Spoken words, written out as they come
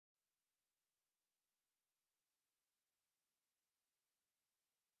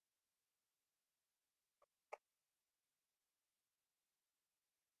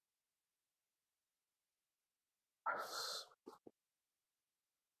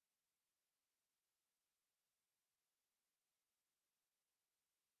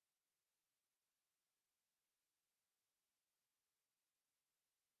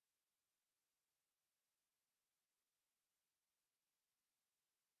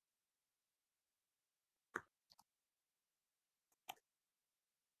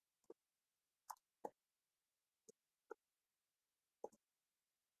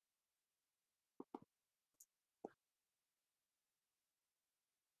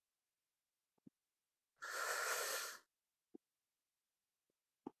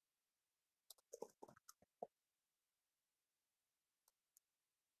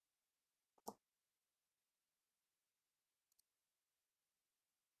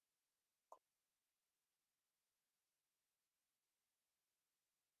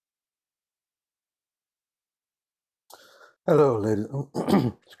Hello, ladies.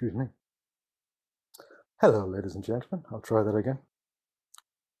 Excuse me. Hello, ladies and gentlemen. I'll try that again.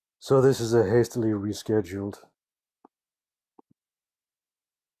 So this is a hastily rescheduled. I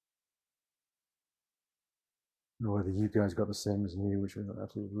don't know whether you guys got the same as me, which was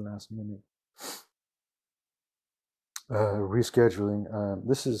absolutely last minute. Rescheduling.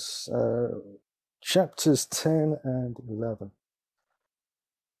 This is chapters 10 and 11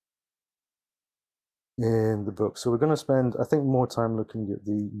 in the book. So we're going to spend, I think, more time looking at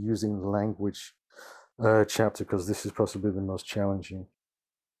the using language chapter because this is possibly the most challenging.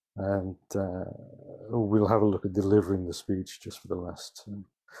 And we'll have a look at delivering the speech just for the last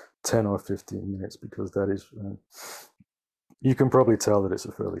 10 or 15 minutes because that is, you can probably tell that it's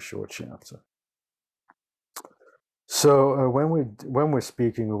a fairly short chapter. So when we're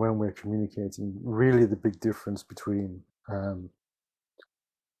speaking or when we're communicating, really the big difference between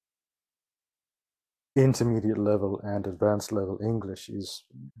intermediate level and advanced level English is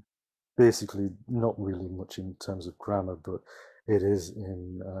basically not really much in terms of grammar, but it is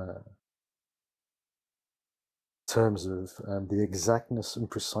in terms of the exactness and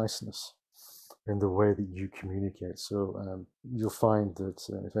preciseness in the way that you communicate. So you'll find that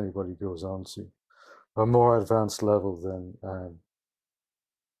if anybody goes on to a more advanced level, then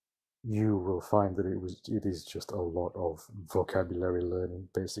you will find that it is just a lot of vocabulary learning.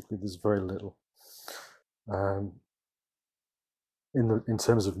 Basically, there's very little in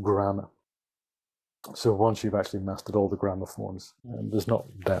terms of grammar. So once you've actually mastered all the grammar forms, there's not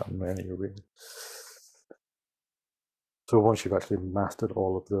that many really. So once you've actually mastered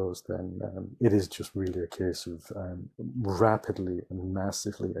all of those, then it is just really a case of rapidly and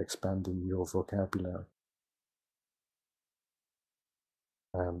massively expanding your vocabulary.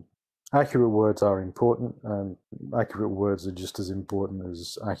 Accurate words are important. Accurate words are just as important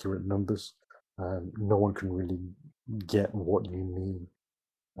as accurate numbers. No one can really get what you mean.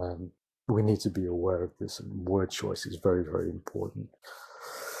 We need to be aware of this, and word choice is very, very important.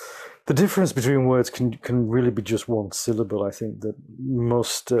 The difference between words can really be just one syllable. I think that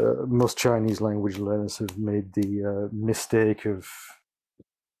most Chinese language learners have made the mistake of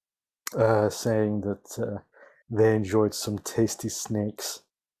saying that they enjoyed some tasty snakes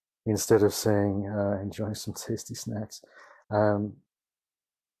instead of saying enjoying some tasty snacks.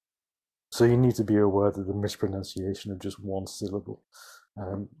 So you need to be aware that the mispronunciation of just one syllable.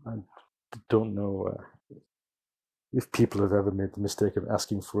 I don't know if people have ever made the mistake of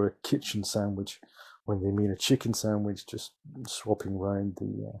asking for a kitchen sandwich when they mean a chicken sandwich, just swapping around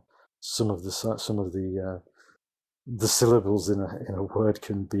some of the syllables in a word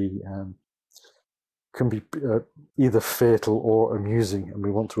can be either fatal or amusing, and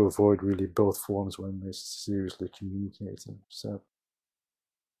we want to avoid really both forms when we're seriously communicating. So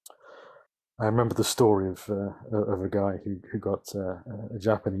I remember the story of a guy who got a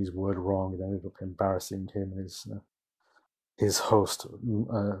Japanese word wrong and ended up embarrassing him and his host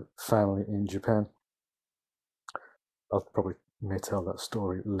family in Japan. I'll probably may tell that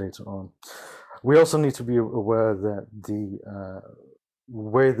story later on. We also need to be aware that the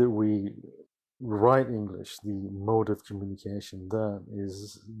way that we write English, the mode of communication there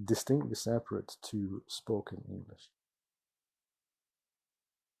is distinctly separate to spoken English.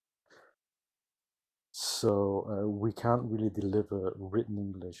 So we can't really deliver written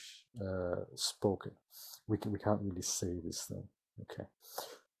English spoken. We can't really say this thing. Okay.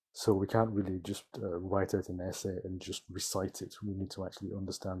 So we can't really just write out an essay and just recite it. We need to actually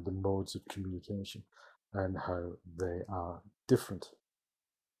understand the modes of communication and how they are different.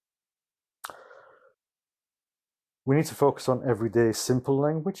 We need to focus on everyday simple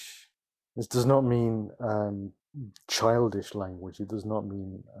language. This does not mean childish language. It does not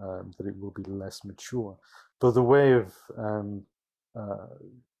mean that it will be less mature. But the way of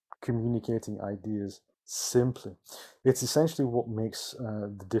communicating ideas simply, it's essentially what makes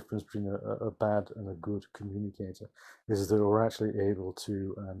the difference between a bad and a good communicator, is that we're actually able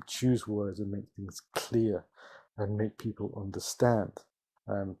to choose words and make things clear and make people understand.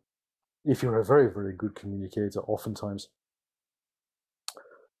 If you're a very, very good communicator, oftentimes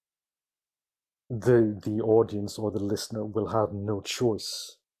the audience or the listener will have no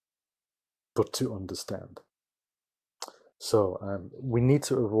choice but to understand. So we need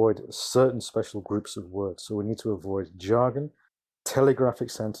to avoid certain special groups of words. So we need to avoid jargon, telegraphic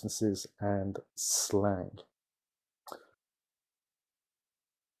sentences, and slang.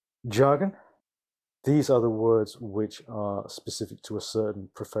 Jargon, these are the words which are specific to a certain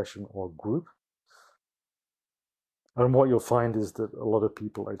profession or group. And what you'll find is that a lot of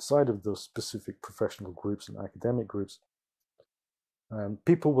people outside of those specific professional groups and academic groups,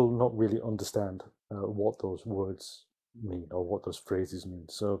 people will not really understand what those words mean or what those phrases mean.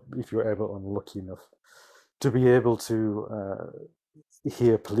 So if you're ever unlucky enough to be able to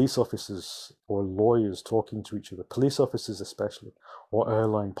hear police officers or lawyers talking to each other, police officers especially, or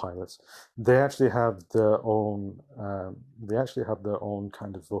airline pilots, they actually have their own. They actually have their own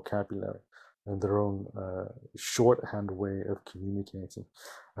kind of vocabulary and their own shorthand way of communicating.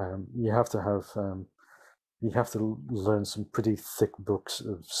 You have to have you have to learn some pretty thick books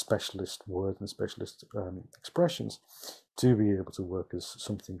of specialist words and specialist expressions to be able to work as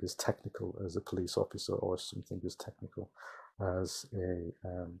something as technical as a police officer or something as technical as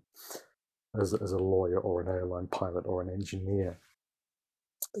as a lawyer or an airline pilot or an engineer.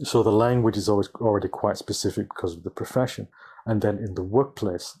 So the language is always already quite specific because of the profession, and then in the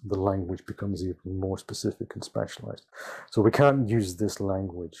workplace the language becomes even more specific and specialized. So we can't use this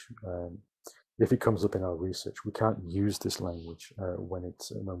language if it comes up in our research. We can't use this language when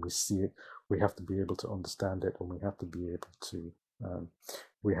we see it. We have to be able to understand it, and we have to be able to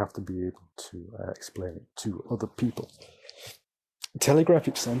explain it to other people.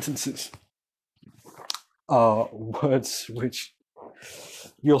 Telegraphic sentences are words which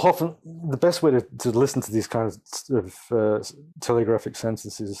you'll often. The best way to listen to these kinds of telegraphic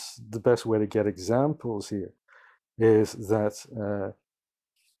sentences, the best way to get examples here is that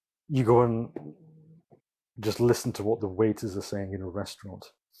you go and just listen to what the waiters are saying in a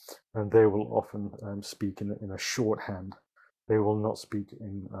restaurant, and they will often speak in a shorthand. They will not speak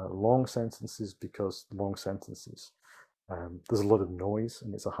in long sentences, because long sentences, there's a lot of noise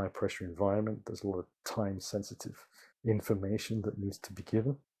and it's a high pressure environment. There's a lot of time sensitive information that needs to be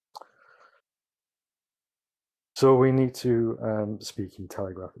given. So we need to speak in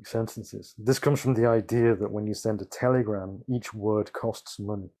telegraphic sentences. This comes from the idea that when you send a telegram, each word costs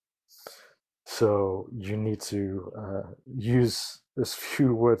money. So you need to use as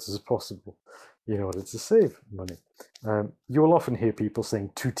few words as possible in order to save money. You will often hear people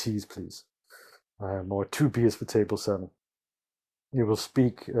saying 2 teas, please, or 2 beers for table 7. You will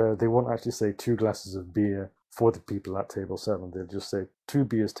speak, they won't actually say 2 glasses of beer for the people at table 7. They'll just say 2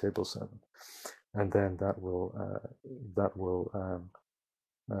 beers, table 7. And then that will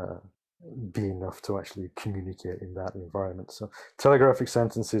be enough to actually communicate in that environment. So telegraphic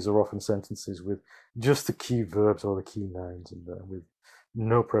sentences are often sentences with just the key verbs or the key nouns, and with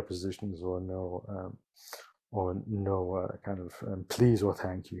no prepositions or no kind of please or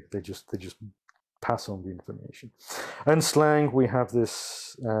thank you. They just pass on the information. And slang, we have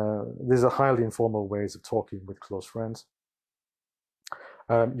this. These are highly informal ways of talking with close friends.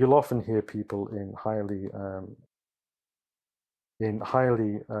 You'll often hear people in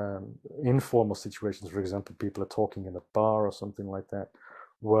highly informal situations. For example, people are talking in a bar or something like that,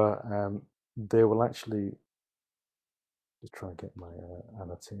 where they will actually just try and get my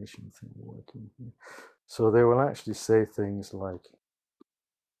annotation thing working here. So they will actually say things like,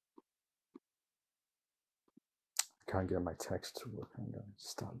 I can't get my text to work. I'm going to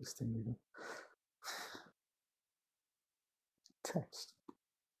start this thing again. Text.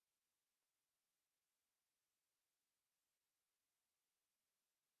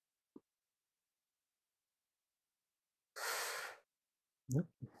 Yep.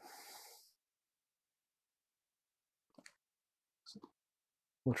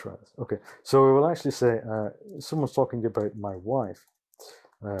 We'll try this. Okay, so we will actually say, someone's talking about my wife.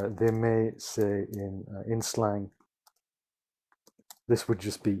 They may say in slang, this would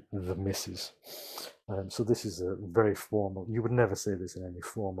just be the missus. So this is a very formal. You would never say this in any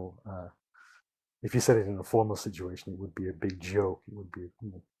formal. If you said it in a formal situation, it would be a big joke. It would be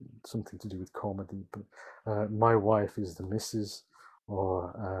something to do with comedy. But my wife is the missus,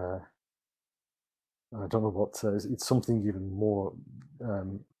 or I don't know what. It's something even more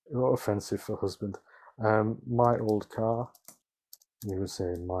offensive for husband. My old car. You would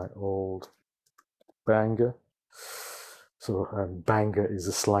say my old banger. So banger is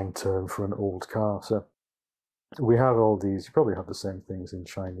a slang term for an old car. So we have all these. You probably have the same things in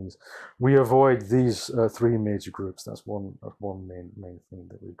Chinese. We avoid these 3 major groups. That's one main thing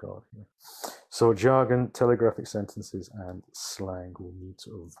that we've got here. So jargon, telegraphic sentences, and slang we need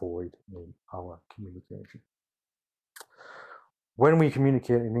to avoid in our communication. When we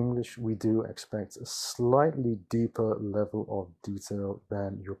communicate in English, we do expect a slightly deeper level of detail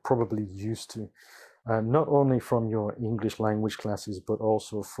than you're probably used to, not only from your English language classes, but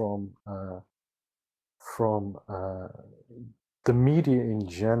also from the media in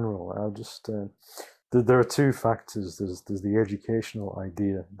general. I'll just there are 2 factors. There's the educational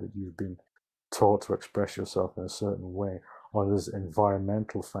idea that you've been taught to express yourself in a certain way, or there's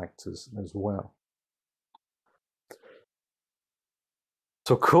environmental factors as well.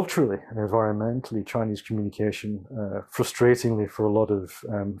 So culturally and environmentally, Chinese communication, frustratingly for a lot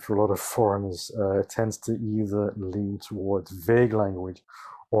of foreigners, tends to either lean towards vague language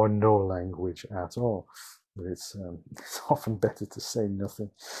or no language at all. It's often better to say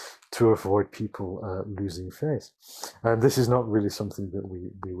nothing to avoid people losing face. And this is not really something that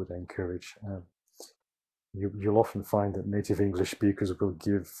we would encourage. You'll often find that native English speakers will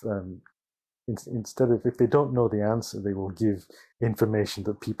give instead of, if they don't know the answer, they will give information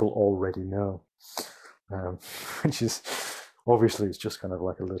that people already know, um, which is obviously it's just kind of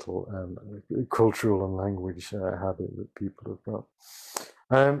like a little cultural and language habit that people have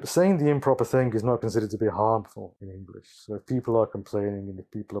got. Saying the improper thing is not considered to be harmful in English. So if people are complaining and if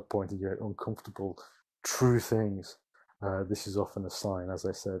people are pointing out uncomfortable, true things, this is often a sign, as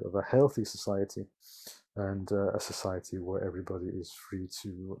I said, of a healthy society and a society where everybody is free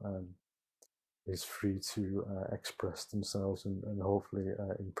to express themselves and hopefully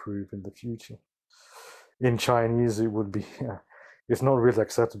improve in the future. In Chinese, it would be it's not really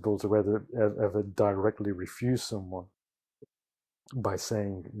acceptable to ever directly refuse someone by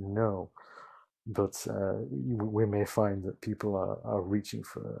saying no, but we may find that people are reaching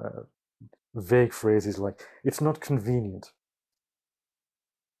for vague phrases like "it's not convenient,"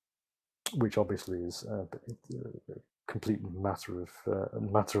 which obviously is a complete matter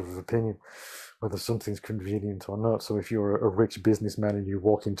of opinion, whether something's convenient or not. So if you're a rich businessman and you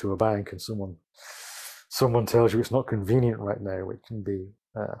walk into a bank and someone tells you it's not convenient right now, it can be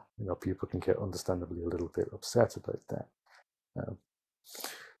people can get understandably a little bit upset about that. Um,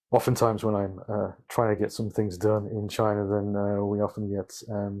 Oftentimes, when I'm trying to get some things done in China, then we often get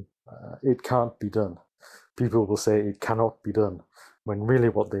it can't be done. People will say it cannot be done, when really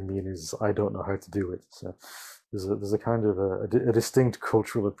what they mean is I don't know how to do it. So there's a kind of a distinct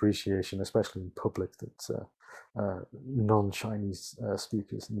cultural appreciation, especially in public, that non-Chinese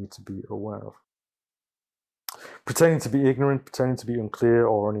speakers need to be aware of. Pretending to be ignorant, pretending to be unclear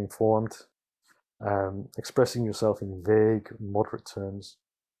or uninformed, expressing yourself in vague, moderate terms.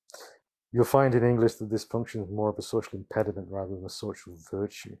 You'll find in English that this functions more of a social impediment rather than a social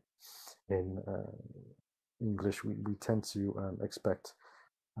virtue. In English, we tend to expect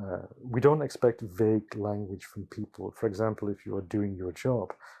we don't expect vague language from people. For example, if you are doing your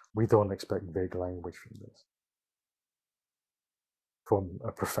job, we don't expect vague language from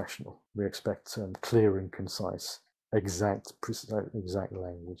a professional. We expect clear and concise, exact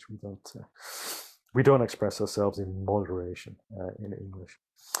language. We don't express ourselves in moderation in English.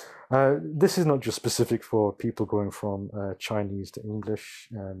 This is not just specific for people going from Chinese to English.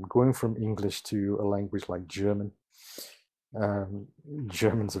 Going from English to a language like German.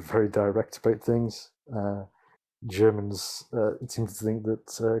 Germans are very direct about things. Germans seem to think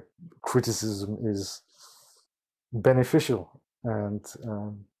that criticism is beneficial, and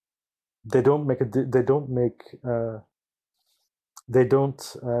they don't make they don't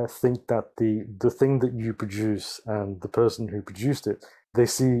think that the thing that you produce and the person who produced it,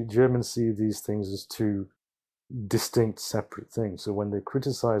 Germans see these things as two distinct, separate things. So when they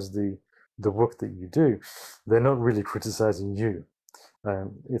criticize the work that you do, they're not really criticizing you.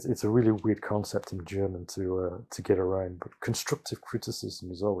 It's a really weird concept in German to get around, but constructive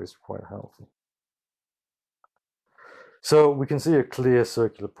criticism is always quite helpful. So we can see a clear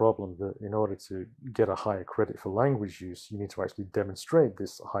circular problem that in order to get a higher credit for language use, you need to actually demonstrate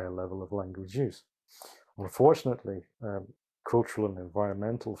this higher level of language use. Unfortunately, cultural and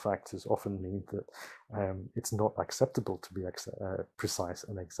environmental factors often mean that it's not acceptable to be precise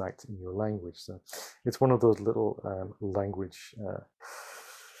and exact in your language. So it's one of those little language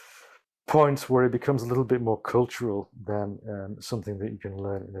points where it becomes a little bit more cultural than something that you can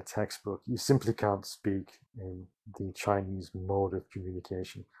learn in a textbook. You simply can't speak in the Chinese mode of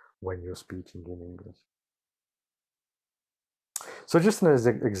communication when you're speaking in English. So just as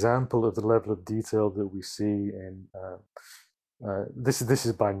an example of the level of detail that we see in this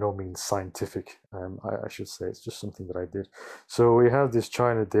is by no means scientific, I should say. It's just something that I did. So we have this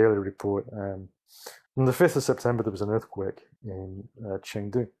China Daily Report. On the 5th of September, there was an earthquake in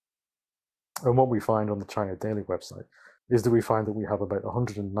Chengdu. And what we find on the China Daily website is that we find that we have about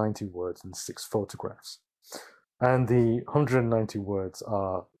 190 words and 6 photographs. And the 190 words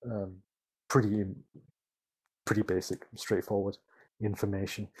are pretty basic, straightforward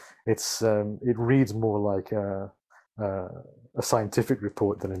information. It reads more like a scientific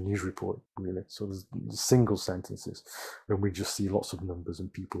report than a news report, really. So there's single sentences, and we just see lots of numbers,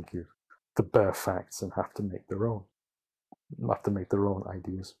 and people give the bare facts and have to make their own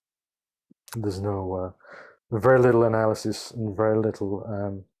ideas. There's no very little analysis and very little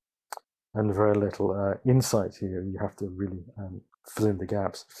insight here. You have to really fill in the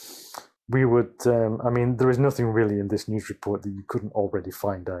gaps. We would, I mean, there is nothing really in this news report that you couldn't already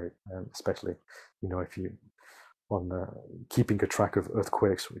find out, especially, if you on keeping a track of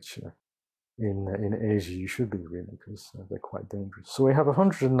earthquakes, which in Asia you should be really, because they're quite dangerous. So we have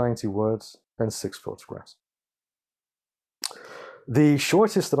 190 words and 6 photographs. The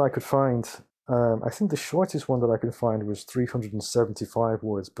shortest that I could find, I think the shortest one that I could find was 375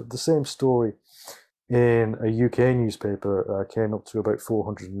 words, but the same story in a UK newspaper came up to about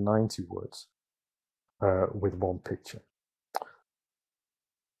 490 words with one picture.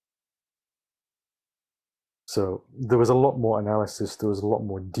 So there was a lot more analysis, there was a lot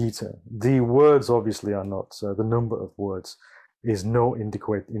more detail. The words obviously are not, the number of words is no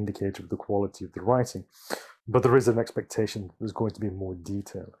indicator of the quality of the writing, but there is an expectation there's going to be more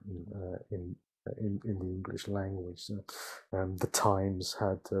detail in the English language. The Times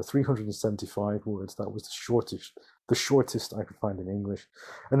had 375 words. That was the shortest I could find in English.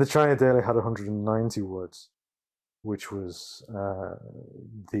 And the China Daily had 190 words, which was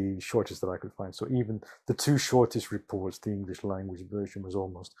the shortest that I could find. So even the 2 shortest reports, the English language version was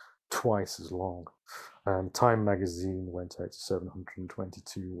almost twice as long. Time magazine went out to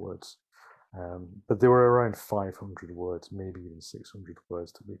 722 words. But there were around 500 words, maybe even 600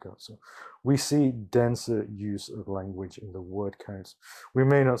 words that we got. So we see denser use of language in the word counts. We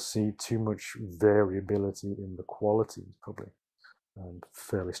may not see too much variability in the quality, probably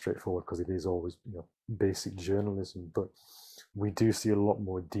fairly straightforward because it is always basic journalism, but we do see a lot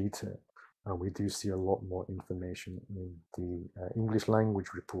more detail and we do see a lot more information in the English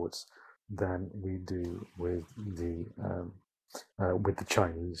language reports than we do with the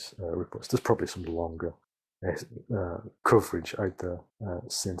Chinese reports. There's probably some longer coverage out there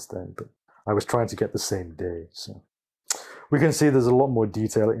since then, but I was trying to get the same day. So we can see there's a lot more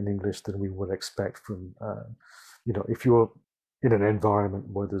detail in English than we would expect from, if you're in an environment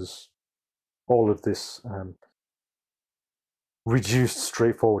where there's all of this reduced,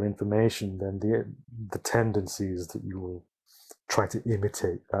 straightforward information, then the tendency is that you will try to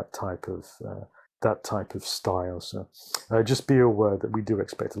imitate that type of style. So just be aware that we do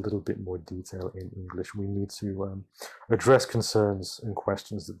expect a little bit more detail in English. We need to address concerns and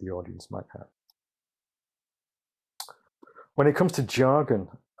questions that the audience might have. When it comes to jargon,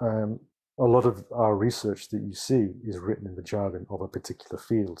 a lot of our research that you see is written in the jargon of a particular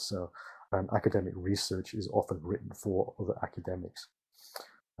field. So academic research is often written for other academics.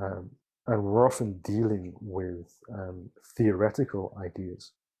 And we're often dealing with theoretical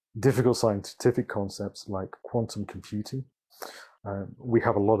ideas, difficult scientific concepts like quantum computing. We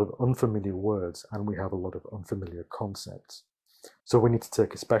have a lot of unfamiliar words and we have a lot of unfamiliar concepts. So we need to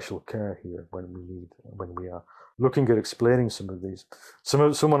take a special care here when we are looking at explaining some of these.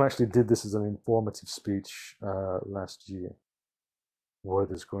 Someone actually did this as an informative speech last year, where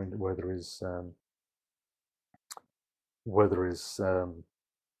there is a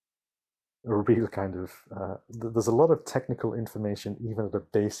real kind of there's a lot of technical information even at a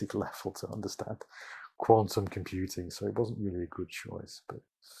basic level to understand quantum computing, so it wasn't really a good choice, but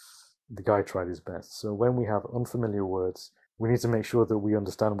the guy tried his best. So when we have unfamiliar words, we need to make sure that we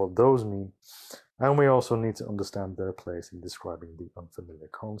understand what those mean, and we also need to understand their place in describing the unfamiliar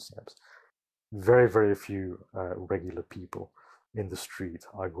concepts. Very, very few regular people in the street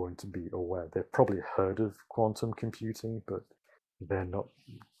are going to be aware. They've probably heard of quantum computing, but they're not.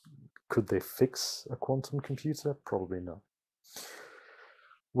 Could they fix a quantum computer? Probably not.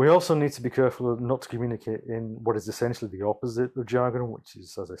 We also need to be careful not to communicate in what is essentially the opposite of jargon, which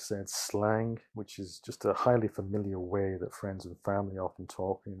is, as I said, slang, which is just a highly familiar way that friends and family often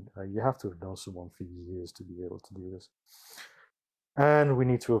talk in. You have to have known someone for years to be able to do this. And we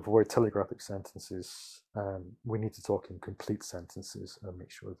need to avoid telegraphic sentences. We need to talk in complete sentences and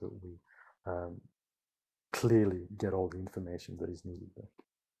make sure that we clearly get all the information that is needed there.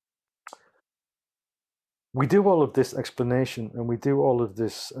 We do all of this explanation and we do all of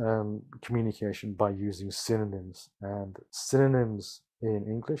this communication by using synonyms. And synonyms in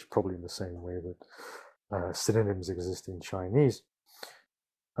English, probably in the same way that synonyms exist in Chinese.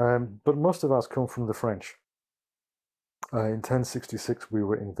 But most of ours come from the French. In 1066, we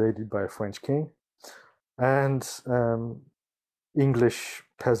were invaded by a French king. And English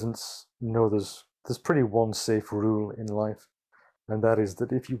peasants know there's pretty one safe rule in life. And that is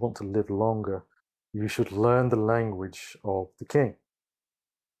that if you want to live longer, you should learn the language of the king.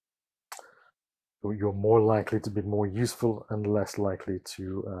 You're more likely to be more useful and less likely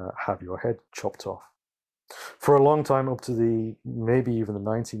to have your head chopped off. For a long time, up to maybe even the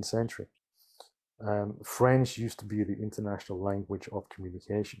 19th century, French used to be the international language of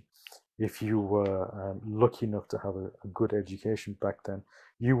communication. If you were lucky enough to have a good education back then,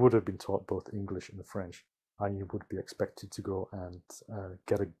 you would have been taught both English and French, and you would be expected to go and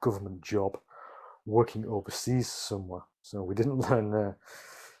get a government job working overseas somewhere. So we didn't learn.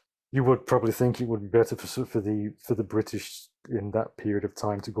 You would probably think it would be better for the British in that period of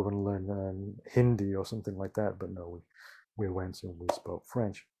time to go and learn Hindi or something like that, but no, we went and we spoke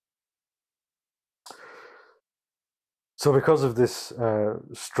French. So because of this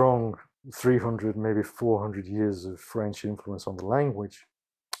strong 300, maybe 400 years of French influence on the language,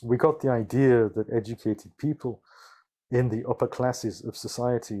 we got the idea that educated people in the upper classes of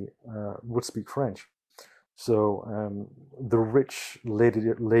society would speak French. So the rich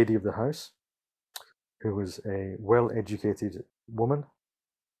lady of the house, who was a well-educated woman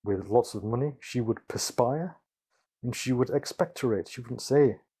with lots of money, she would perspire and she would expectorate. She wouldn't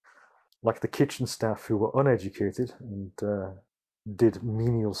say, like the kitchen staff who were uneducated and did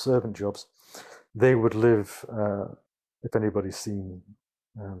menial servant jobs, they would live, if anybody's seen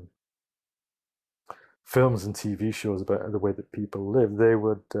films and TV shows about the way that people live, they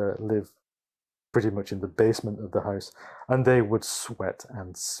would live pretty much in the basement of the house, and they would sweat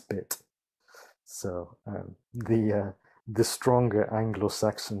and spit. So the stronger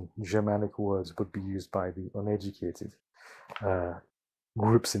Anglo-Saxon Germanic words would be used by the uneducated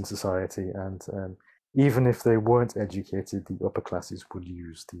groups in society, and even if they weren't educated, the upper classes would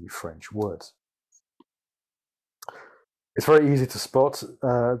use the French words. It's very easy to spot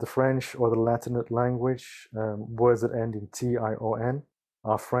the French or the Latinate language. Words that end in T-I-O-N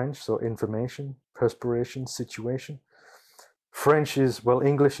are French, so information, perspiration, situation. French is, well,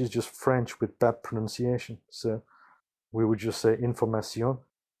 English is just French with bad pronunciation. So we would just say information,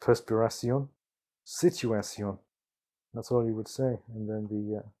 perspiration, situation. That's all you would say. And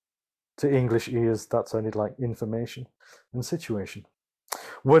then to English ears, that sounded like information and situation.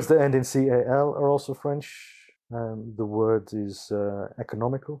 Words that end in C-A-L are also French. The word is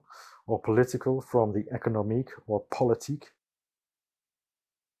economical or political, from the économique or politique.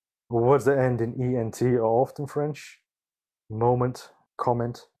 Words that end in ENT are often French. Moment,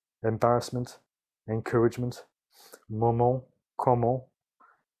 comment, embarrassment, encouragement, moment, comment,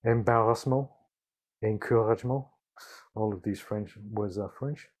 embarrassment, encouragement. All of these French words are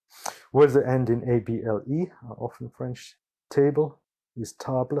French. Words that end in ABLE are often French. Table is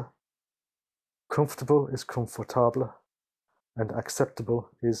table. Comfortable is confortable. And acceptable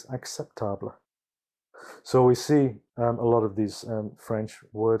is acceptable. So we see a lot of these French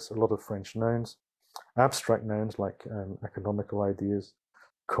words, a lot of French nouns, abstract nouns like economical ideas,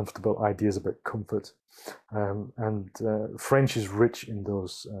 comfortable ideas about comfort, and French is rich in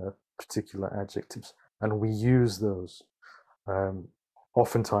those particular adjectives, and we use those.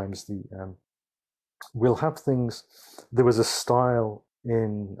 Oftentimes, we'll have things. There was a style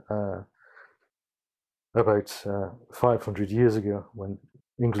in about 500 years ago when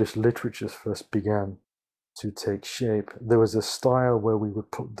English literature first began to take shape. There was a style where we would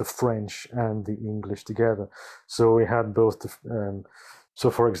put the French and the English together. So we had both the,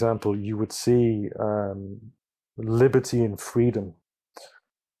 so for example, you would see liberty and freedom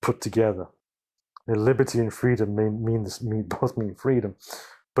put together. And liberty and freedom both mean freedom,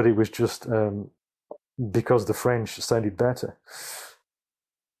 but it was just because the French sounded better,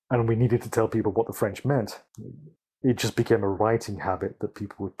 and we needed to tell people what the French meant. It just became a writing habit that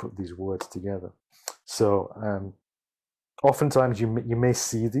people would put these words together. So oftentimes you may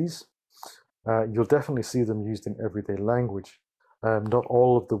see these. You'll definitely see them used in everyday language. Not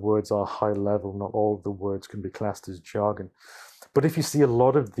all of the words are high level. Not all of the words can be classed as jargon. But if you see a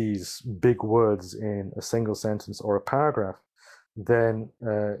lot of these big words in a single sentence or a paragraph, then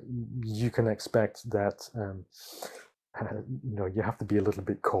you can expect that you have to be a little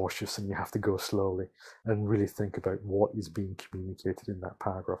bit cautious, and you have to go slowly and really think about what is being communicated in that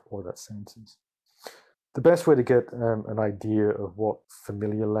paragraph or that sentence. The best way to get an idea of what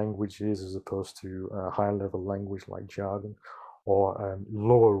familiar language is, as opposed to higher level language like jargon, or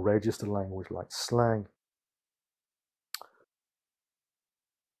lower register language like slang,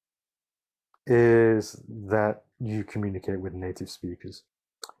 is that you communicate with native speakers.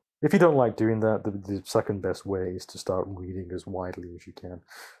 If you don't like doing that, the second best way is to start reading as widely as you can.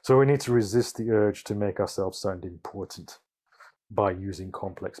 So we need to resist the urge to make ourselves sound important by using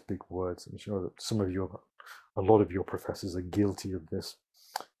complex big words. I'm sure that a lot of your professors are guilty of this.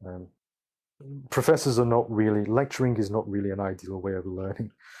 Professors are not really, lecturing is not really an ideal way of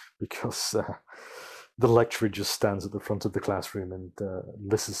learning, because the lecturer just stands at the front of the classroom and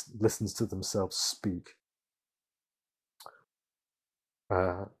listens to themselves speak.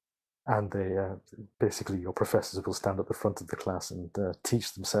 and they basically your professors will stand at the front of the class and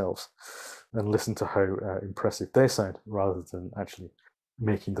teach themselves and listen to how impressive they sound, rather than actually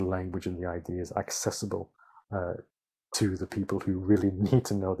making the language and the ideas accessible to the people who really need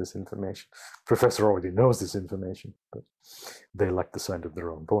to know this information. Professor already knows this information, but they like the sound of their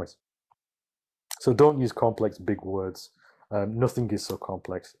own voice. So don't use complex big words. Nothing is so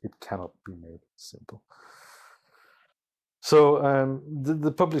complex it cannot be made simple. So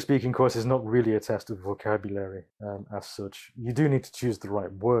the public speaking course is not really a test of vocabulary as such. You do need to choose the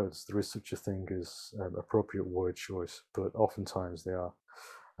right words. There is such a thing as appropriate word choice, but oftentimes they are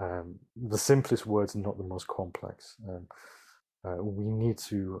the simplest words and not the most complex. We need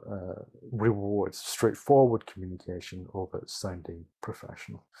to reward straightforward communication over sounding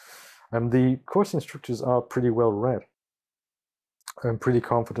professional. And the course instructors are pretty well read and pretty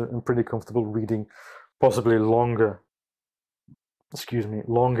confident and pretty comfortable reading possibly longer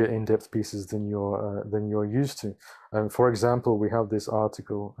in-depth pieces than you're used to. For example, we have this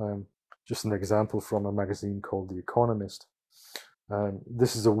article, just an example from a magazine called The Economist.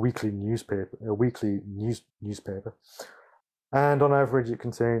 This is a weekly newspaper, and on average it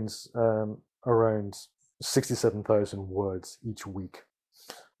contains around 67,000 words each week,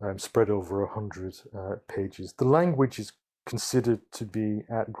 spread over 100 pages. The language is considered to be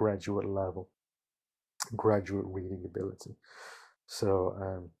at graduate level, graduate reading ability.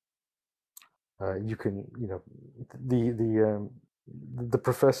 So you can, the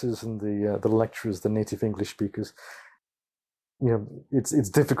professors and the lecturers, the native English speakers, it's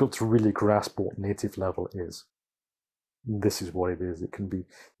difficult to really grasp what native level is. This is what it is. It can be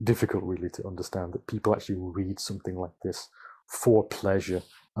difficult really to understand that people actually read something like this for pleasure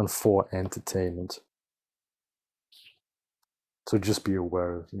and for entertainment. So just be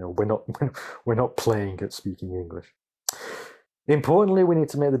aware of, we're not playing at speaking English. Importantly, we need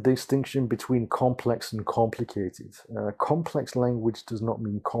to make the distinction between complex and complicated. Complex language does not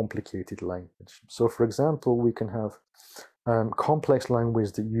mean complicated language. So, for example, we can have complex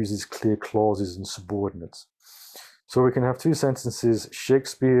language that uses clear clauses and subordinates. So we can have two sentences: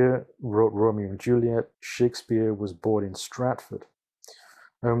 Shakespeare wrote Romeo and Juliet. Shakespeare was born in Stratford.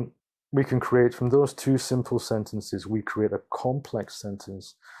 We can create, from those two simple sentences, we create a complex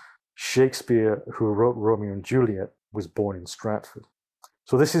sentence. Shakespeare, who wrote Romeo and Juliet, was born in Stratford.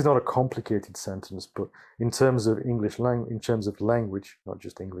 So this is not a complicated sentence, but in terms of language, not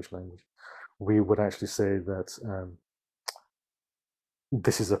just English language, we would actually say that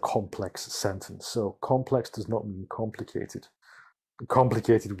this is a complex sentence. So complex does not mean complicated.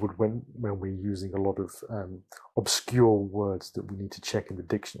 Complicated would when we're using a lot of obscure words that we need to check in the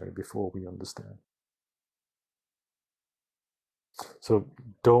dictionary before we understand. So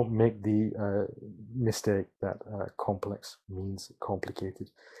don't make the mistake that complex means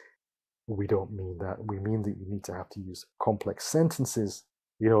complicated. We don't mean that. We mean that you need to have to use complex sentences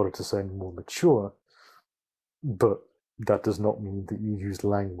in order to sound more mature, but that does not mean that you use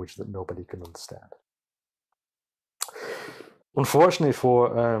language that nobody can understand. Unfortunately, for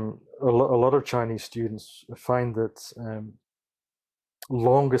a lot of Chinese students, find that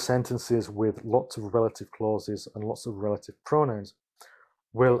longer sentences with lots of relative clauses and lots of relative pronouns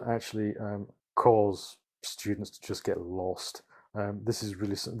will actually cause students to just get lost. This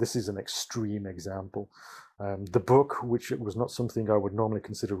is an extreme example. The book, which was not something I would normally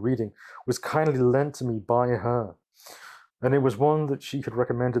consider reading, was kindly lent to me by her. And it was one that she had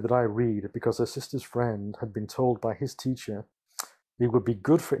recommended that I read because her sister's friend had been told by his teacher it would be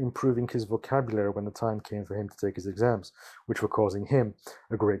good for improving his vocabulary when the time came for him to take his exams, which were causing him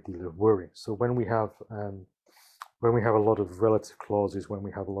a great deal of worry. So when we have a lot of relative clauses, when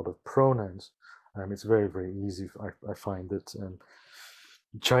we have a lot of pronouns, it's very, very easy. I find that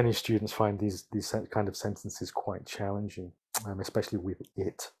Chinese students find these kind of sentences quite challenging, especially with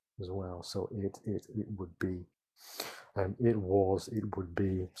it as well. So it would be, it was, it would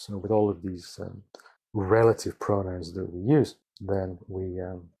be. So with all of these relative pronouns that we use, then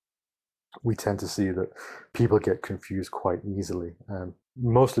we tend to see that people get confused quite easily,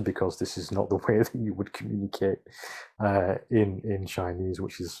 mostly because this is not the way that you would communicate in Chinese,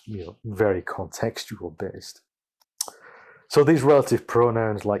 which is very contextual based. So these relative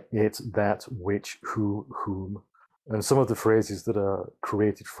pronouns like it, that, which, who, whom, and some of the phrases that are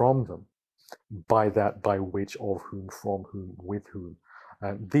created from them, by that, by which, of whom, from whom, with whom,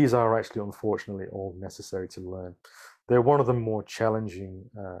 these are actually unfortunately all necessary to learn. They're one of the more challenging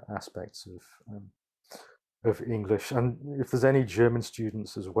aspects of English. And if there's any German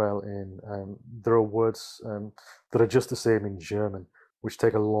students as well there are words that are just the same in German, which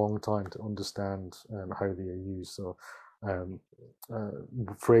take a long time to understand how they are used. So um, uh,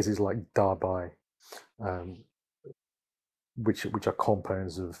 phrases like "thereby," um, which are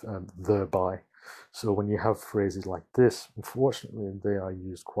compounds of "thereby." So when you have phrases like this, unfortunately, they are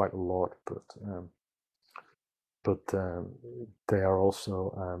used quite a lot, but they are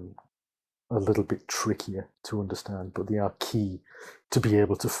also a little bit trickier to understand, but they are key to be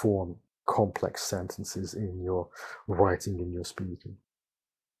able to form complex sentences in your writing, in your speaking.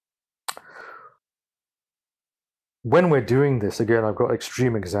 When we're doing this, again, I've got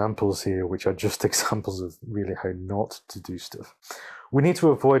extreme examples here, which are just examples of really how not to do stuff. We need to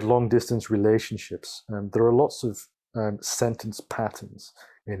avoid long distance relationships. There are lots of sentence patterns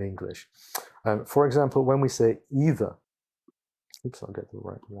in English. For example, when we say either, oops, I'll get the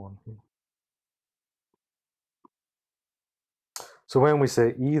right one here. So when we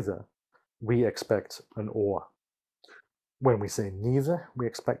say either, we expect an or. When we say neither, we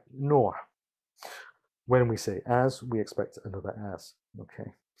expect nor. When we say as, we expect another as.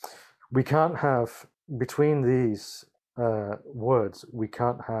 Okay. We can't have, between these words, we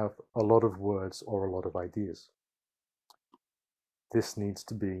can't have a lot of words or a lot of ideas. This needs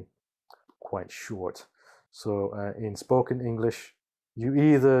to be quite short. So in spoken English, you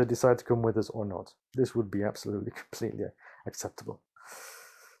either decide to come with us or not. This would be absolutely, completely acceptable.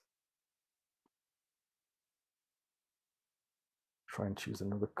 Try and choose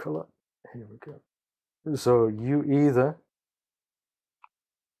another color. Here we go. So you either,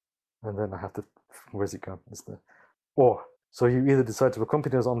 and then I have to, where's it gone? It's the or. So you either decide to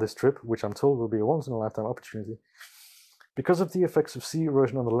accompany us on this trip, which I'm told will be a once-in-a-lifetime opportunity. Because of the effects of sea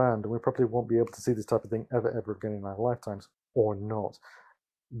erosion on the land, we probably won't be able to see this type of thing ever again in our lifetimes, or not.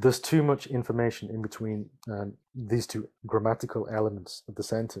 There's too much information in between these two grammatical elements of the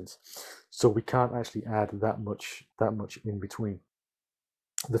sentence, so we can't actually add that much in between.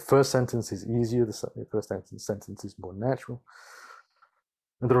 The first sentence is easier. The first sentence is more natural.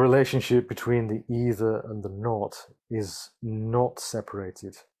 And the relationship between the either and the not is not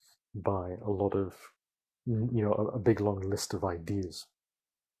separated by a lot of, a big long list of ideas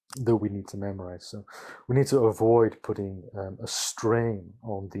that we need to memorize. So we need to avoid putting a strain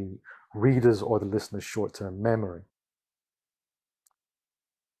on the reader's or the listener's short-term memory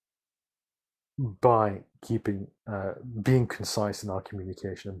by being concise in our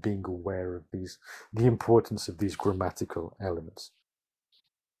communication and being aware of the importance of these grammatical elements.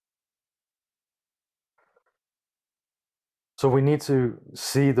 So we need to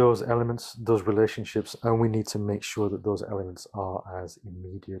see those elements, those relationships, and we need to make sure that those elements are as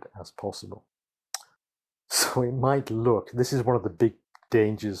immediate as possible. So it might look, this is one of the big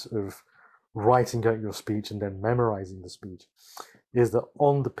dangers of writing out your speech and then memorizing the speech, is that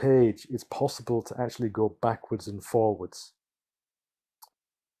on the page, it's possible to actually go backwards and forwards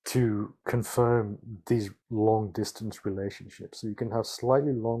to confirm these long distance relationships. So you can have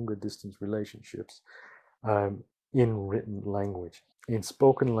slightly longer distance relationships in written language. In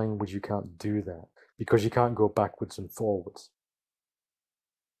spoken language, you can't do that because you can't go backwards and forwards.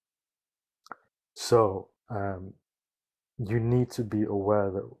 So you need to be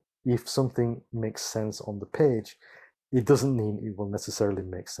aware that if something makes sense on the page, it doesn't mean it will necessarily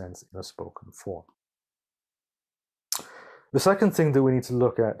make sense in a spoken form. The second thing that we need to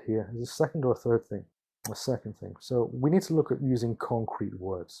look at here is a second or third thing. A second thing. So we need to look at using concrete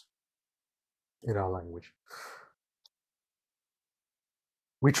words in our language.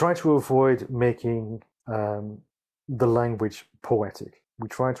 We try to avoid making the language poetic. We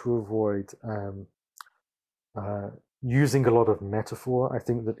try to avoid using a lot of metaphor. I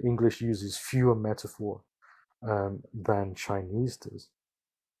think that English uses fewer metaphor than Chinese does.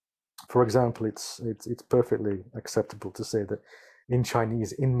 For example, it's perfectly acceptable to say that in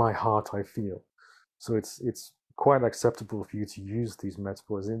Chinese, "in my heart I feel." So it's quite acceptable for you to use these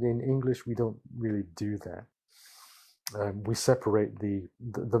metaphors. In English, we don't really do that. We separate the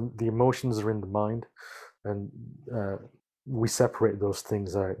emotions are in the mind, and we separate those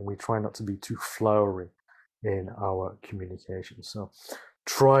things out, and we try not to be too flowery in our communication. So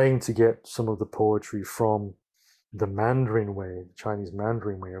trying to get some of the poetry from the Mandarin way, the Chinese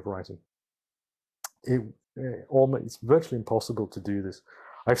Mandarin way of writing, it's virtually impossible to do this.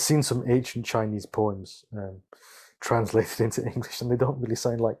 I've seen some ancient Chinese poems translated into English, and they don't really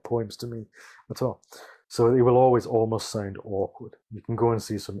sound like poems to me at all. So it will always almost sound awkward. You can go and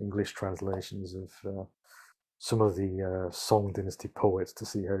see some English translations of some of the Song Dynasty poets to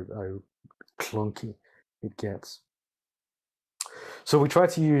see how clunky it gets. So we try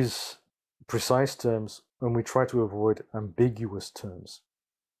to use precise terms and we try to avoid ambiguous terms.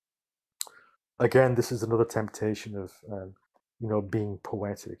 Again, this is another temptation of being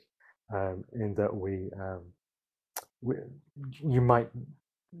poetic, in that you might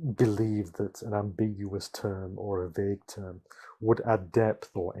believe that an ambiguous term or a vague term would add depth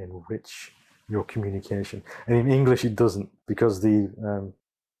or enrich your communication, and in English it doesn't, because the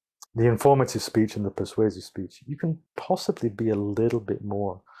informative speech and the persuasive speech, you can possibly be a little bit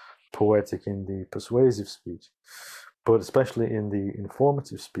more poetic in the persuasive speech, but especially in the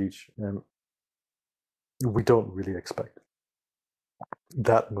informative speech, we don't really expect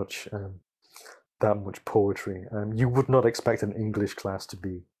that much poetry. You would not expect an English class to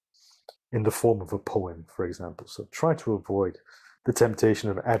be in the form of a poem, for example. So try to avoid the temptation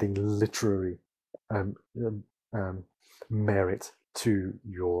of adding literary um, merit to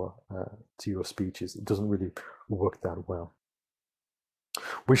your speeches. It doesn't really work that well.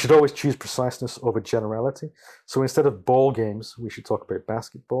 We should always choose preciseness over generality. So instead of ball games, we should talk about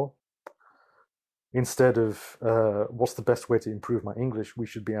basketball. Instead of what's the best way to improve my English, we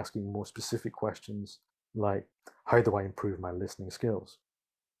should be asking more specific questions like, how do I improve my listening skills?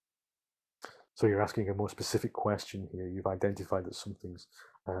 So you're asking a more specific question here. You've identified that something's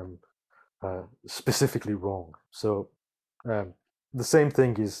specifically wrong. So the same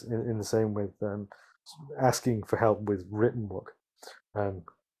thing is in the same with asking for help with written work. You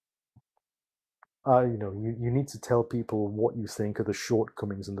need to tell people what you think are the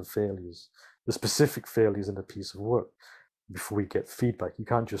shortcomings and the failures, the specific failures in a piece of work before we get feedback. You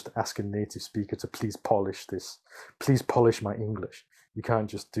can't just ask a native speaker to please polish this, please polish my English. You can't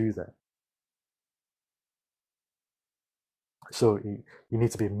just do that. So you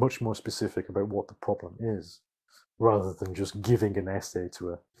need to be much more specific about what the problem is, rather than just giving an essay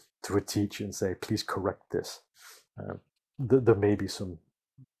to a teacher and say, please correct this. There may be some,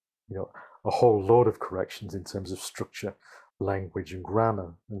 a whole load of corrections in terms of structure, language, and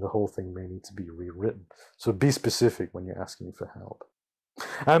grammar, and the whole thing may need to be rewritten. So be specific when you're asking for help.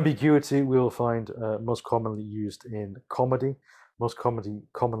 Ambiguity we'll find most commonly used in comedy, most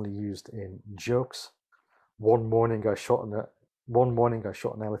commonly used in jokes. One morning I shot an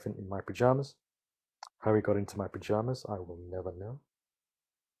elephant in my pajamas. How he got into my pajamas, I will never know.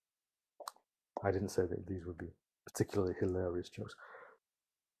 I didn't say that these would be particularly hilarious jokes.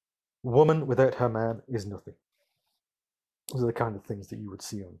 Woman without her man is nothing. Those are the kind of things that you would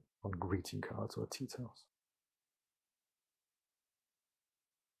see on greeting cards or tea towels.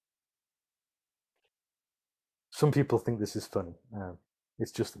 Some people think this is funny.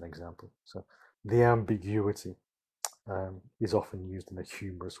 It's just an example. So the ambiguity is often used in a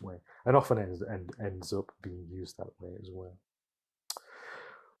humorous way, and often ends up being used that way as well.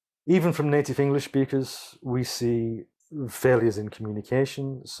 Even from native English speakers, we see failures in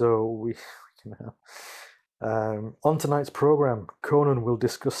communication. So we can have on tonight's program, Conan will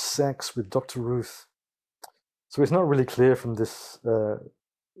discuss sex with Dr. Ruth. So it's not really clear from this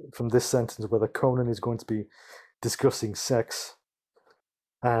sentence whether Conan is going to be discussing sex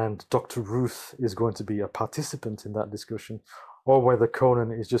and Dr. Ruth is going to be a participant in that discussion, or whether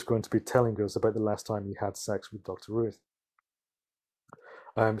Conan is just going to be telling us about the last time he had sex with Dr. Ruth.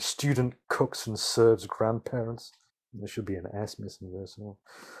 Student cooks and serves grandparents. There should be an S missing there. So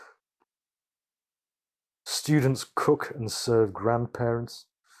students cook and serve grandparents.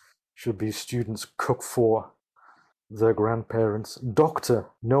 Should be students cook for their grandparents. Doctor,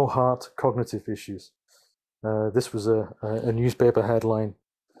 no heart, cognitive issues. This was a newspaper headline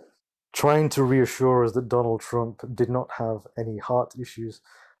trying to reassure us that Donald Trump did not have any heart issues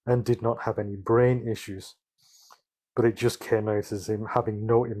and did not have any brain issues. But it just came out as him having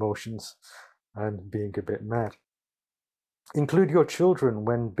no emotions and being a bit mad. Include your children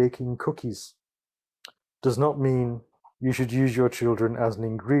when baking cookies. Does not mean you should use your children as an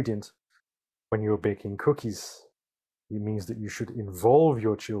ingredient when you're baking cookies. It means that you should involve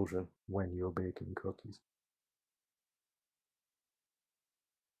your children when you're baking cookies.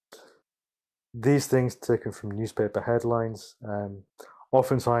 These things taken from newspaper headlines.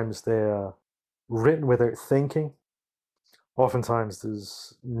 Oftentimes they are written without thinking. Oftentimes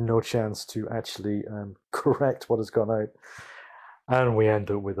there's no chance to actually correct what has gone out. And we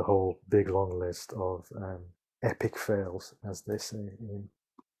end up with a whole big long list of epic fails, as they say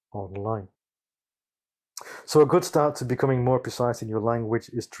online. So a good start to becoming more precise in your language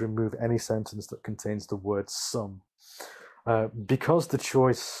is to remove any sentence that contains the word some. Because the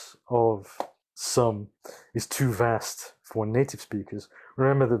choice of some is too vast for native speakers,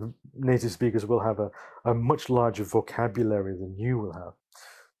 remember that native speakers will have a much larger vocabulary than you will have.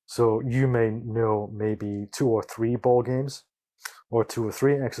 So you may know maybe 2 or 3 ball games or 2 or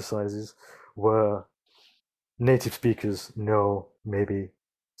 3 exercises, where native speakers know maybe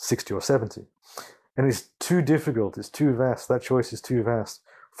 60 or 70. And it's too difficult, it's too vast, that choice is too vast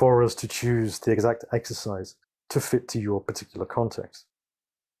for us to choose the exact exercise to fit to your particular context.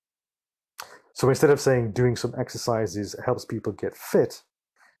 So instead of saying doing some exercises helps people get fit,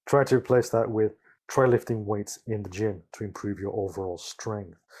 try to replace that with try lifting weights in the gym to improve your overall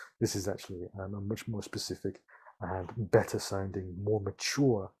strength. This is actually a much more specific and better sounding, more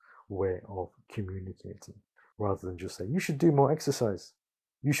mature way of communicating, rather than just saying you should do more exercise,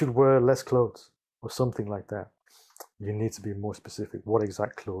 you should wear less clothes, or something like that. You need to be more specific. What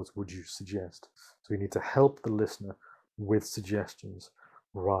exact clothes would you suggest? So you need to help the listener with suggestions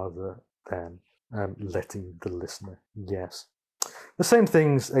rather than letting the listener guess. The same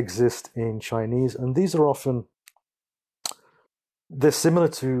things exist in Chinese, and these are often, they're similar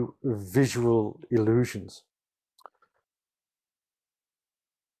to visual illusions.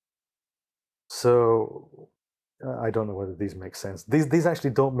 So I don't know whether these make sense. These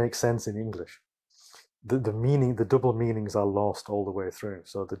actually don't make sense in English. The meaning, the double meanings are lost all the way through.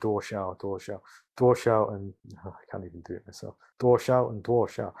 So the duo xiao, and I can't even do it myself. Duo xiao and duo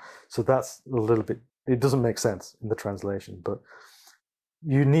xiao. So that's a little bit, it doesn't make sense in the translation, but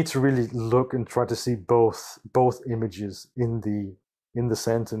you need to really look and try to see both images in the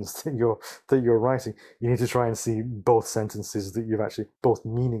sentence that you're writing. You need to try and see both sentences that you've actually, both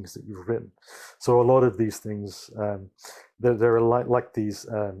meanings that you've written. So a lot of these things, there are like these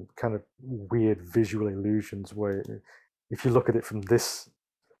kind of weird visual illusions where if you look at it from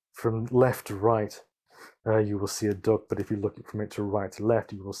left to right, you will see a duck, but if you look from it to right to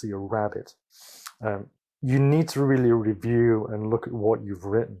left, you will see a rabbit. You need to really review and look at what you've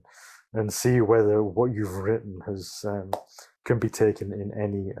written and see whether what you've written has can be taken in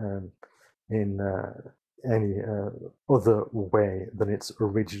any other way than its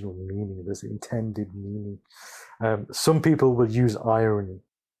original meaning, this intended meaning. Some people will use irony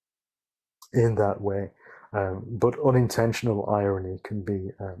in that way, but unintentional irony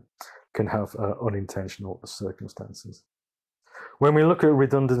can have unintentional circumstances. When we look at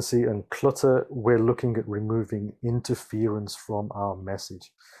redundancy and clutter, we're looking at removing interference from our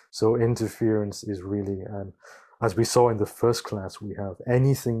message. So interference is really, as we saw in the first class, we have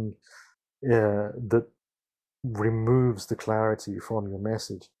anything that removes the clarity from your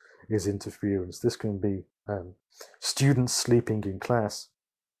message is interference. This can be students sleeping in class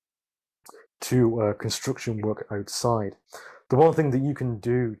to construction work outside. The one thing that you can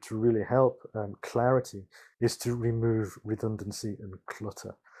do to really help clarity is to remove redundancy and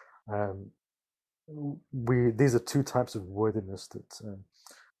clutter. These are two types of wordiness that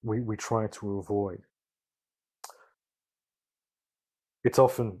we try to avoid. It's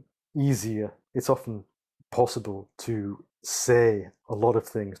often easier, it's often possible to say a lot of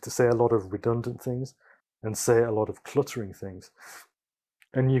things, to say a lot of redundant things, and say a lot of cluttering things.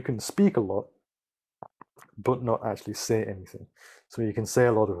 And you can speak a lot, but not actually say anything. So you can say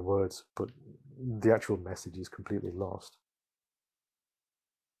a lot of words, but the actual message is completely lost.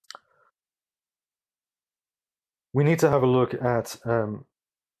 We need to have a look at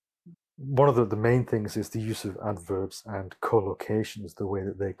one of the main things is the use of adverbs and collocations, the way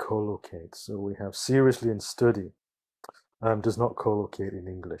that they collocate. So we have seriously and study does not collocate in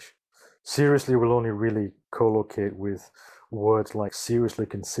English. Seriously will only really collocate with words like seriously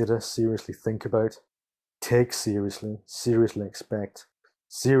consider, seriously think about, take seriously, seriously expect,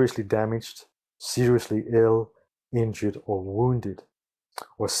 seriously damaged, seriously ill, injured, or wounded,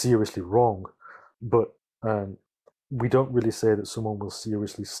 or seriously wrong. But we don't really say that someone will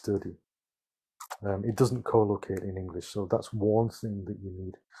seriously study. It doesn't collocate in English, so that's one thing that you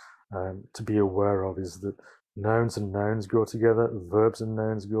need to be aware of, is that nouns and nouns go together, verbs and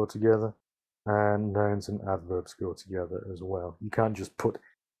nouns go together, and nouns and adverbs go together as well. You can't just put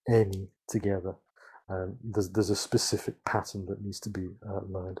any together. There's a specific pattern that needs to be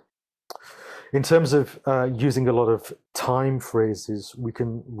learned. In terms of using a lot of time phrases, we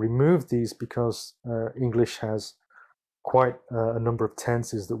can remove these because English has quite a number of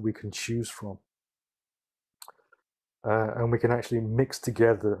tenses that we can choose from. And we can actually mix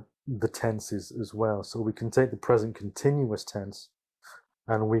together the tenses as well. So we can take the present continuous tense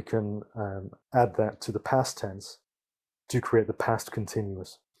and we can add that to the past tense to create the past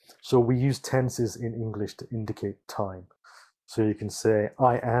continuous. So we use tenses in English to indicate time. So you can say,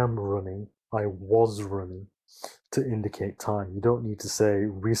 I am running, I was running, to indicate time. You don't need to say,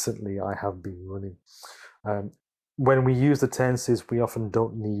 recently I have been running. When we use the tenses, we often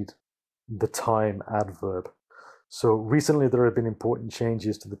don't need the time adverb. So recently there have been important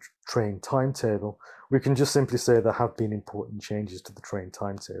changes to the train timetable. We can just simply say there have been important changes to the train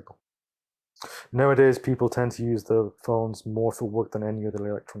timetable. Nowadays, people tend to use their phones more for work than any other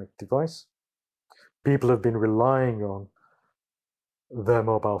electronic device. People have been relying on their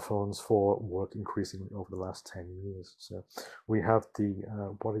mobile phones for work increasingly over the last 10 years. So we have the,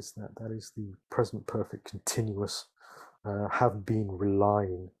 what is that? That is the present perfect continuous, have been,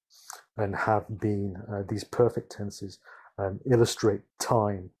 relying, and have been. These perfect tenses illustrate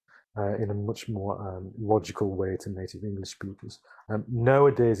time in a much more logical way to native English speakers.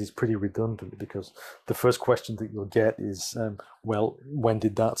 Nowadays, it's pretty redundant because the first question that you'll get is, well, when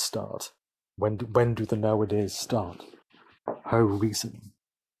did that start? When do the nowadays start? How recently?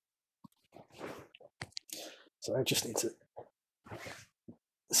 So I just need to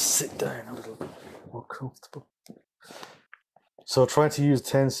sit down a little more comfortable. So try to use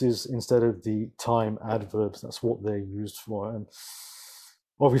tenses instead of the time adverbs. That's what they're used for. And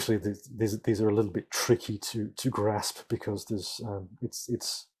obviously, these are a little bit tricky to grasp because there's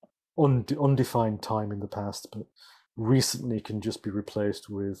it's undefined time in the past, but recently can just be replaced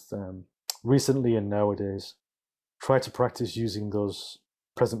with recently and nowadays. Try to practice using those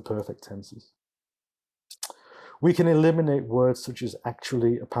present perfect tenses. We can eliminate words such as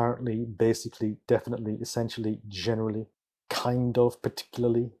actually, apparently, basically, definitely, essentially, generally, kind of,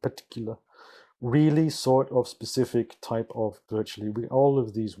 particularly, particular, really, sort of, specific, type of, virtually, all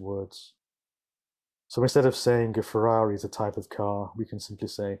of these words. So instead of saying a Ferrari is a type of car, we can simply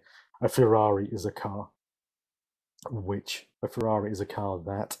say a Ferrari is a car, which a Ferrari is a car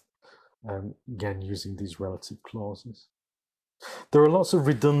that, again, using these relative clauses. There are lots of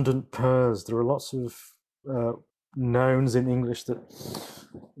redundant pairs. There are lots of nouns in English that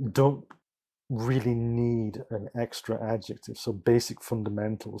don't really need an extra adjective. So basic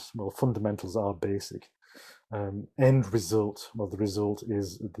fundamentals, well, fundamentals are basic. End result, well, the result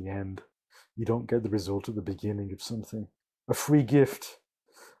is at the end. You don't get the result at the beginning of something. A free gift,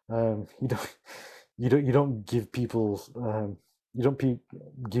 you don't give people you don't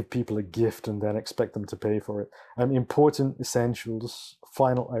give people a gift and then expect them to pay for it. Important essentials,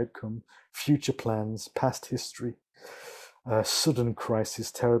 final outcome, future plans, past history, sudden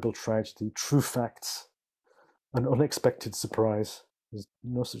crisis, terrible tragedy, true facts, an unexpected surprise. There's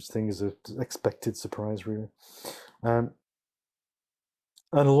no such thing as an expected surprise, really. And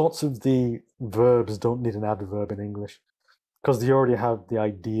lots of the verbs don't need an adverb in English because they already have the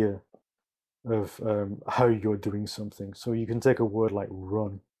idea of how you're doing something. So you can take a word like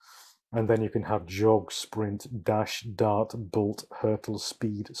run, and then you can have jog, sprint, dash, dart, bolt, hurtle,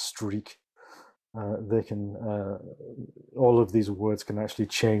 speed, streak. They can, all of these words can actually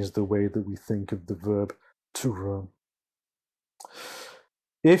change the way that we think of the verb to run.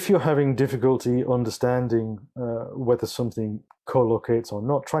 If you're having difficulty understanding whether something co-locates or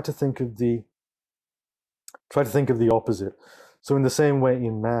not, try to think of the opposite. So in the same way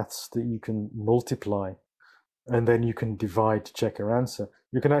in maths that you can multiply and then you can divide to check your answer,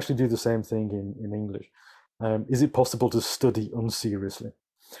 you can actually do the same thing in English. Is it possible to study unseriously?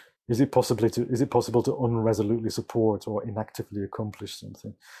 Is it possible to unresolutely support or inactively accomplish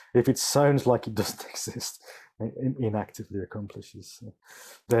something? If it sounds like it doesn't exist, inactively accomplishes,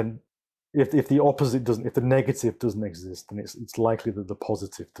 then if the opposite doesn't, if the negative doesn't exist, then it's likely that the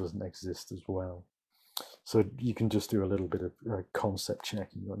positive doesn't exist as well. So you can just do a little bit of concept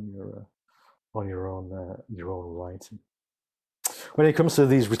checking on your own writing. When it comes to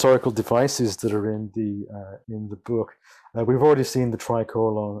these rhetorical devices that are in the book, we've already seen the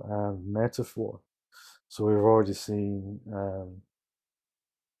tricolon and metaphor. So we've already seen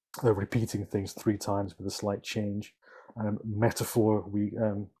repeating things 3 times with a slight change. Metaphor, we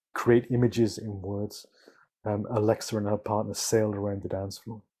create images in words. Alexa and her partner sailed around the dance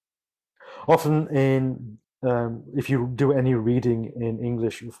floor. Often if you do any reading in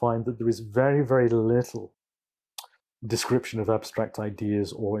English, you'll find that there is very, very little description of abstract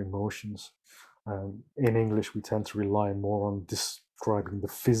ideas or emotions. In English, we tend to rely more on describing the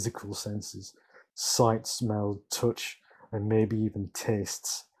physical senses, sight, smell, touch, and maybe even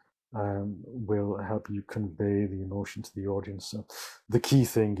tastes will help you convey the emotion to the audience. So the key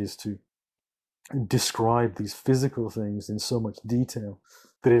thing is to describe these physical things in so much detail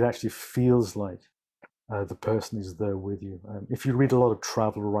that it actually feels like the person is there with you. If you read a lot of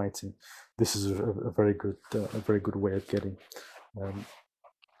travel writing, this is a very good way of getting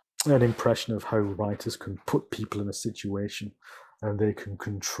an impression of how writers can put people in a situation, and they can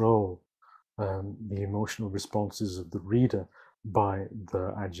control the emotional responses of the reader by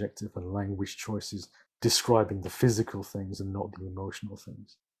the adjective and language choices describing the physical things and not the emotional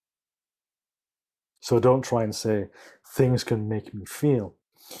things. So don't try and say things can make me feel.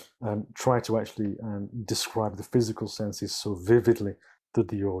 Try to actually describe the physical senses so vividly that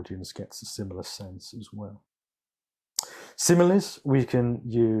the audience gets a similar sense as well. Similes, we can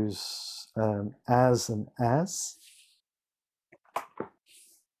use as and as.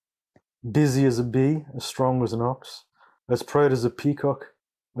 Busy as a bee, as strong as an ox, as proud as a peacock,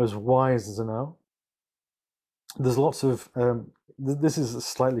 as wise as an owl. There's lots of this is a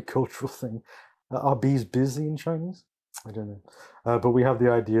slightly cultural thing. Are bees busy in Chinese? I don't know, but we have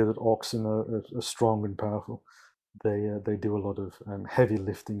the idea that oxen are strong and powerful. They do a lot of heavy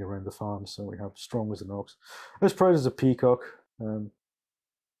lifting around the farm, so we have strong as an ox, as proud as a peacock. Um,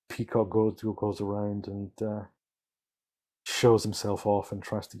 Peacock goes around and shows himself off and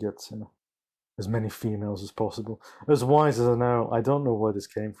tries to get as many females as possible. As wise as an owl, I don't know where this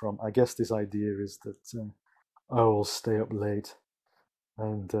came from. I guess this idea is that owls stay up late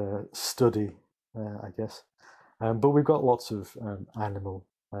and study, I guess. But we've got lots of animal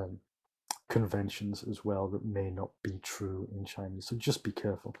conventions as well that may not be true in Chinese, so just be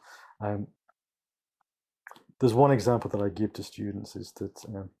careful. Um, there's one example that I give to students is that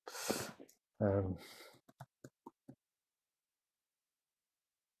um,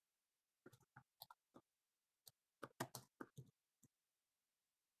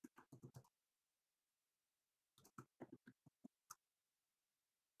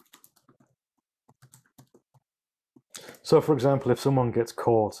 so, for example, if someone gets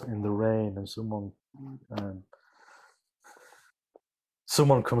caught in the rain and um,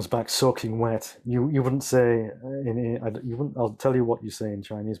 someone comes back soaking wet, you wouldn't say you wouldn't. I'll tell you what you say in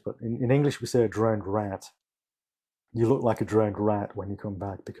Chinese, but in English we say a drowned rat. You look like a drowned rat when you come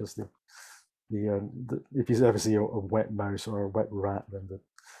back because the if you ever see a wet mouse or a wet rat, then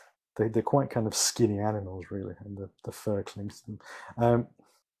they're quite kind of skinny animals really, and the fur clings to them.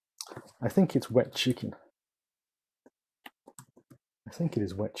 I think it's wet chicken. I think it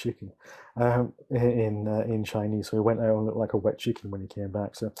is wet chicken in Chinese. So he went out and looked like a wet chicken when he came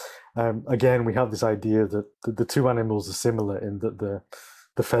back. So again, we have this idea that the two animals are similar in that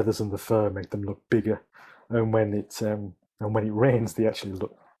the feathers and the fur make them look bigger, and when it rains, they actually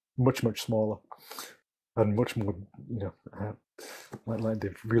look much smaller and much more, like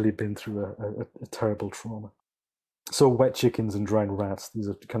they've really been through a terrible trauma. So wet chickens and drowned rats, these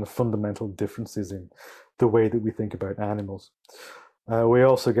are kind of fundamental differences in the way that we think about animals. We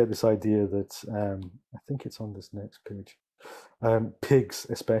also get this idea that I think it's on this next page. Pigs,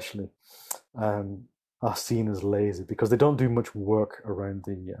 especially, are seen as lazy because they don't do much work around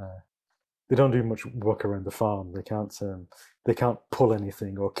they don't do much work around the farm. They can't pull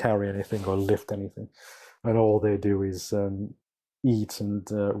anything or carry anything or lift anything, and all they do is eat and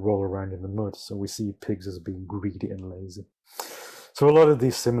roll around in the mud. So we see pigs as being greedy and lazy. So a lot of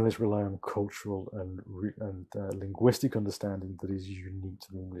these similes rely on cultural and linguistic understanding that is unique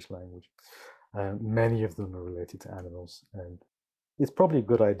to the English language. Many of them are related to animals, and it's probably a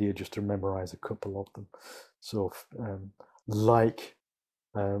good idea just to memorize a couple of them. So, like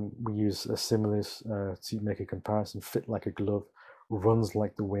we use a similes to make a comparison. Fit like a glove, runs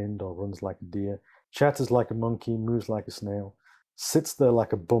like the wind or runs like a deer, chatters like a monkey, moves like a snail, sits there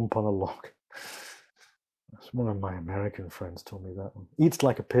like a bump on a log. One of my American friends told me that one. Eats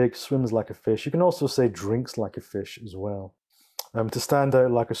like a pig, swims like a fish. You can also say drinks like a fish as well. To stand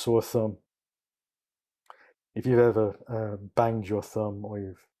out like a sore thumb. If you've ever banged your thumb or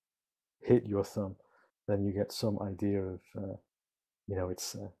you've hit your thumb, then you get some idea of,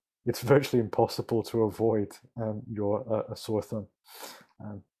 it's virtually impossible to avoid your a sore thumb.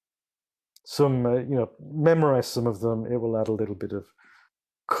 Um, memorize some of them. It will add a little bit of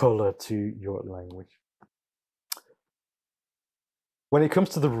color to your language. When it comes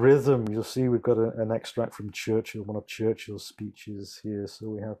to the rhythm, you'll see we've got an extract from Churchill, one of Churchill's speeches here. So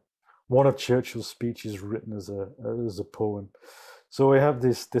we have one of Churchill's speeches written as a poem. So we have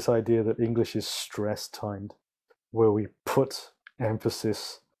this idea that English is stress timed, where we put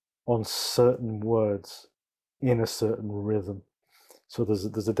emphasis on certain words in a certain rhythm. So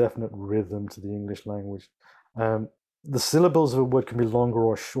there's a definite rhythm to the English language. The syllables of a word can be longer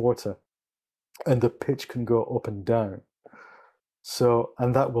or shorter, and the pitch can go up and down. So,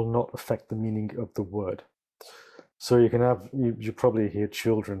 and that will not affect the meaning of the word. So you can have, you probably hear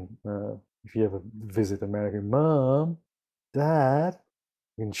children, if you ever visit America, Mom, Dad,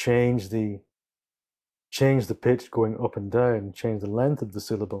 you can change the pitch going up and down, change the length of the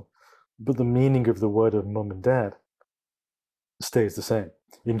syllable, but the meaning of the word of mum and dad stays the same.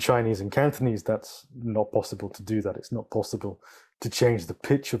 In Chinese and Cantonese, that's not possible to do that. It's not possible to change the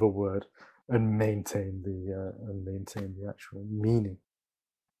pitch of a word and maintain the actual meaning.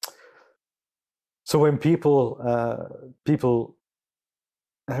 So when people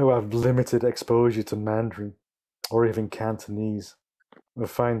who have limited exposure to Mandarin or even Cantonese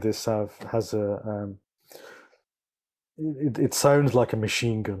find this has it sounds like a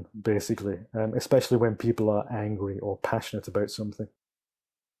machine gun, basically, especially when people are angry or passionate about something.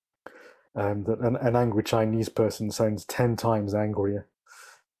 That an angry Chinese person sounds 10 times angrier,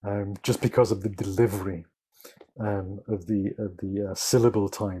 just because of the delivery of the syllable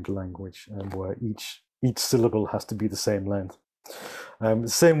timed language, where each syllable has to be the same length. The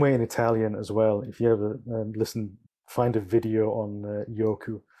same way in Italian as well. If you ever find a video on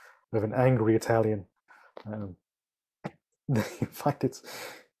Yoku of an angry Italian, um, you find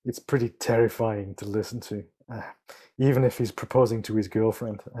it's pretty terrifying to listen to. Even if he's proposing to his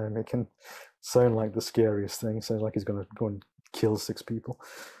girlfriend, it can sound like the scariest thing. It sounds like he's going to go and kill 6 people.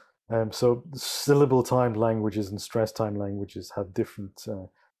 So syllable timed languages and stress timed languages have different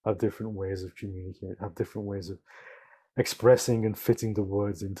ways of communicating, have different ways of expressing and fitting the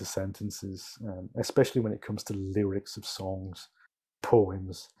words into sentences, especially when it comes to lyrics of songs,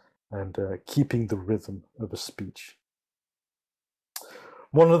 poems, and keeping the rhythm of a speech.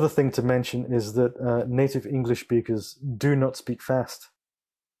 One other thing to mention is that native English speakers do not speak fast.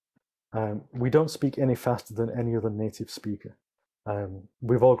 We don't speak any faster than any other native speaker.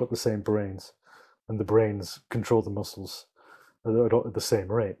 We've all got the same brains, and the brains control the muscles at the same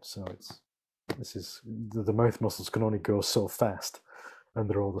rate. So the mouth muscles can only go so fast, and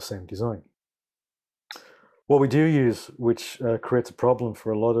they're all the same design. What we do use, which creates a problem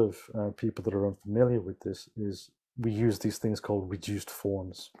for a lot of people that are unfamiliar with this, is we use these things called reduced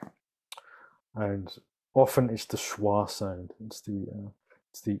forms, and often it's the schwa sound. It's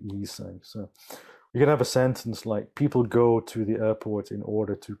the e sound. So you can have a sentence like, people go to the airport in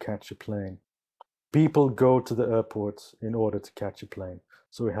order to catch a plane. People go to the airport in order to catch a plane.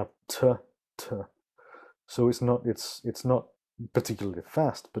 So we have t. So it's not particularly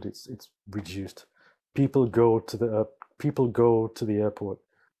fast, but it's reduced. People go to the airport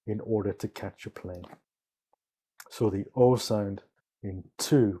in order to catch a plane. So the o sound in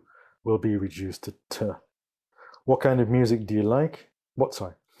to will be reduced to t. What kind of music do you like?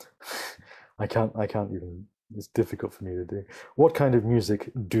 Sorry. I can't even, it's difficult for me to do. What kind of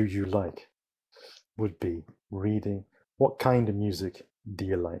music do you like? Would be reading. What kind of music do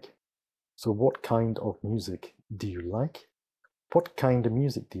you like? So what kind of music do you like? What kind of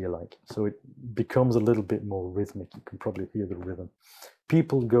music do you like? So it becomes a little bit more rhythmic. You can probably hear the rhythm.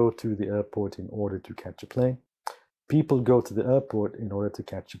 People go to the airport in order to catch a plane. People go to the airport in order to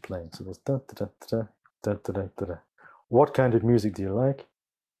catch a plane. So there's da da da da da da da da. What kind of music do you like?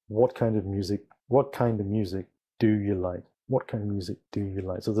 What kind of music do you like? What kind of music do you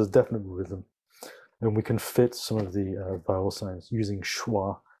like? So there's definite rhythm. And we can fit some of the vowel sounds using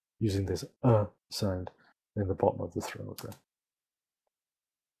schwa, using this sound in the bottom of the throat there.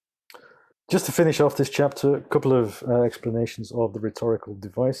 Just to finish off this chapter, a couple of explanations of the rhetorical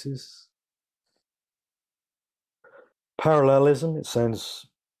devices. Parallelism, it sounds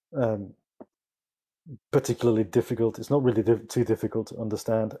particularly difficult. It's not really too difficult to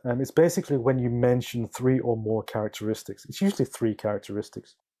understand. It's basically when you mention 3 or more characteristics. It's usually 3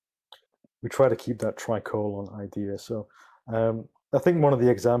 characteristics. We try to keep that tricolon idea. So I think one of the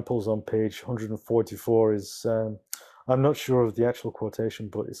examples on page 144 is, I'm not sure of the actual quotation,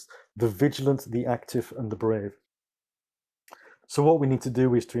 but it's the vigilant, the active, and the brave. So what we need to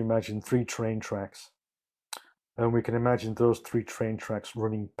do is to imagine 3 train tracks. And we can imagine those 3 train tracks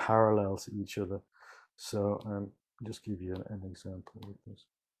running parallel to each other. So I'll just give you an example with this.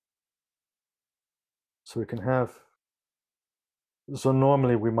 So we can have, so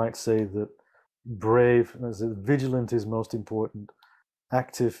normally we might say that brave, as vigilant is most important,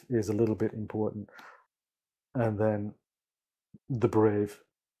 active is a little bit important, and then the brave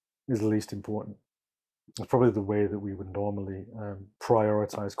is the least important. It's probably the way that we would normally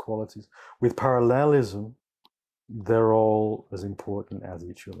prioritize qualities. With parallelism, they're all as important as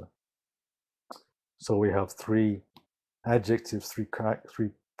each other. So we have 3 adjectives, 3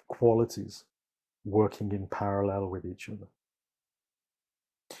 qualities working in parallel with each other.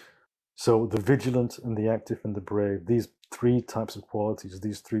 So the vigilant and the active and the brave, these 3 types of qualities,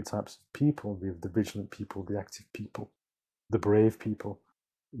 these 3 types of people, the vigilant people, the active people, the brave people,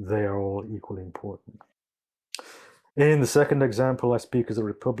 they are all equally important. In the second example, I speak as a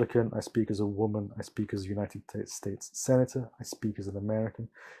Republican, I speak as a woman, I speak as a United States Senator, I speak as an American.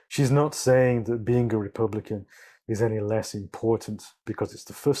 She's not saying that being a Republican is any less important because it's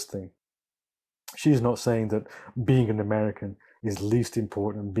the first thing. She's not saying that being an American is least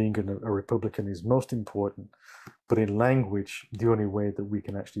important and being a Republican is most important. But in language, the only way that we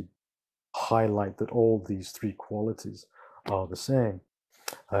can actually highlight that all these 3 qualities are the same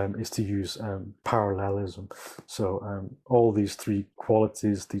is to use parallelism. So all these 3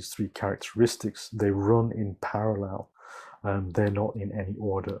 qualities, these 3 characteristics, they run in parallel. They're not in any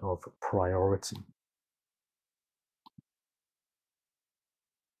order of priority.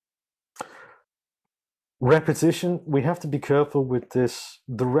 Repetition, we have to be careful with this.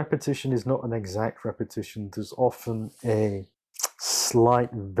 The repetition is not an exact repetition. There's often a slight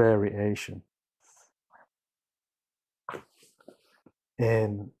variation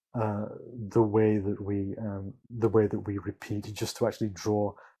in the way that we repeat, just to actually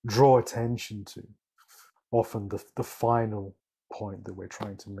draw attention to often the final point that we're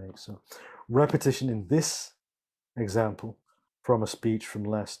trying to make. So repetition in this example from a speech from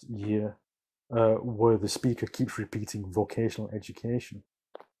last year, where the speaker keeps repeating vocational education.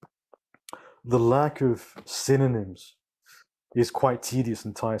 The lack of synonyms is quite tedious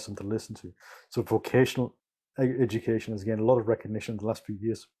and tiresome to listen to. So vocational education has gained a lot of recognition in the last few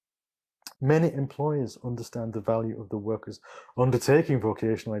years. Many employers understand the value of the workers undertaking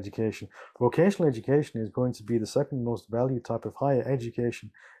vocational education. Vocational education is going to be the second most valued type of higher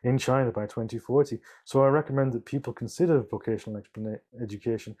education in China by 2040. So I recommend that people consider vocational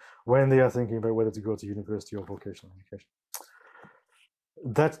education when they are thinking about whether to go to university or vocational education.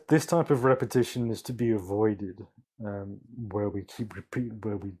 That this type of repetition is to be avoided, where we keep repeating,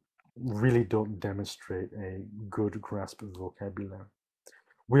 where we really don't demonstrate a good grasp of vocabulary.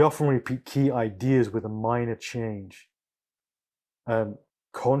 We often repeat key ideas with a minor change.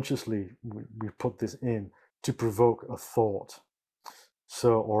 Consciously, we put this in to provoke a thought,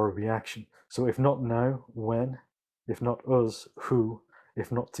 or a reaction. So if not now, when? If not us, who?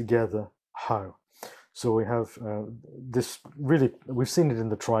 If not together, how? So we have this really, we've seen it in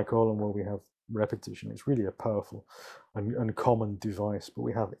the tricolon where we have repetition. It's really a powerful and common device, but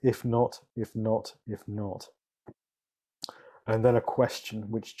we have if not, if not, if not. And then a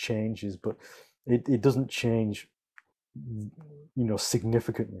question which changes, but it doesn't change,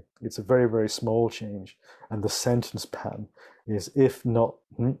 significantly. It's a very, very small change. And the sentence pattern is if not,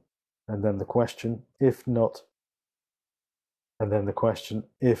 and then the question, if not, and then the question,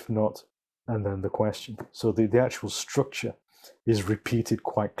 if not, and then the question. So the actual structure is repeated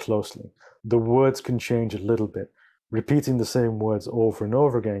quite closely. The words can change a little bit. Repeating the same words over and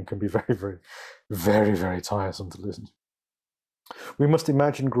over again can be very, very, very, very tiresome to listen to. We must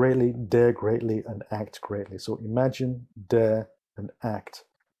imagine greatly, dare greatly, and act greatly. So imagine, dare, and act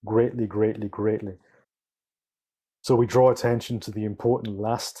greatly, greatly, greatly. So we draw attention to the important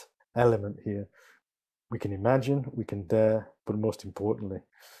last element here. We can imagine, we can dare, but most importantly,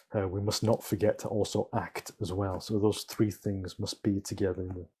 we must not forget to also act as well. So those three things must be together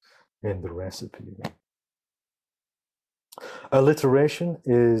in the recipe. Alliteration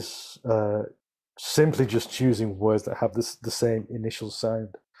is simply just choosing words that have the same initial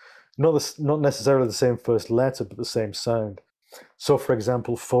sound. Not necessarily the same first letter, but the same sound. So, for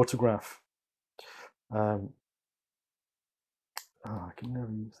example, photograph. I can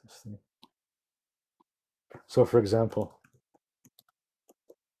never use this thing. So, for example,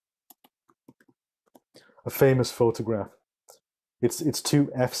 a famous photograph. It's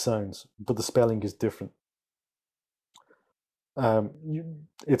two F sounds, but the spelling is different.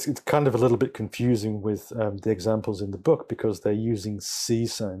 It's kind of a little bit confusing with the examples in the book because they're using C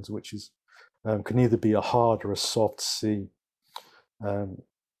sounds, which is can either be a hard or a soft C. Let's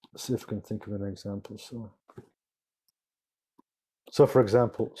see if I can think of an example. So for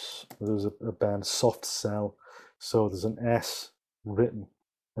example, there's a band, Soft Cell. So there's an S written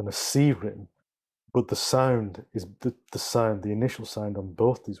and a C written, but the sound is the sound. The initial sound on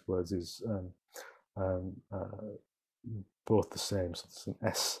both these words is both the same. So it's an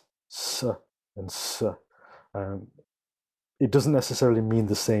S, S, and S. It doesn't necessarily mean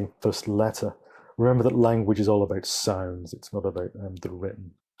the same first letter. Remember that language is all about sounds. It's not about the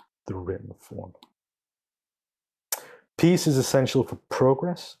written form. Peace is essential for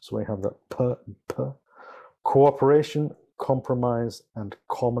progress. So we have that P and P. Cooperation, compromise, and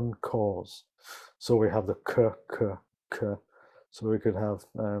common cause. So we have the K, K, K. So we could have,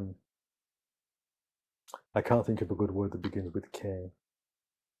 I can't think of a good word that begins with K.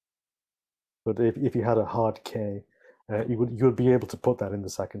 But if you had a hard K, you would be able to put that in the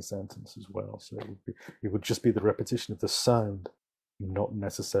second sentence as well. So it would just be the repetition of the sound, not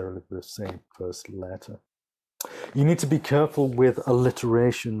necessarily the same first letter. You need to be careful with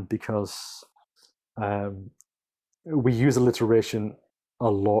alliteration because we use alliteration a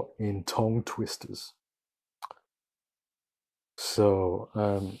lot in tongue twisters. So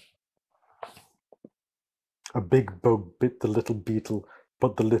a big bug bit the little beetle,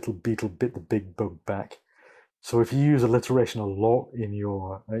 but the little beetle bit the big bug back. So if you use alliteration a lot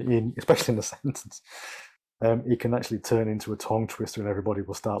in especially in a sentence, it can actually turn into a tongue twister and everybody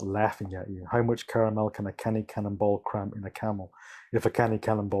will start laughing at you. How much caramel can a canny cannonball cram in a camel? If a canny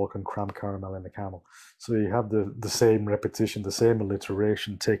cannonball can cram caramel in a camel. So you have the same repetition, the same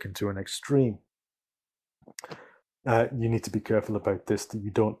alliteration taken to an extreme. You need to be careful about this, that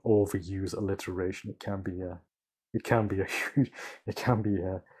you don't overuse alliteration. It can be a huge, it can be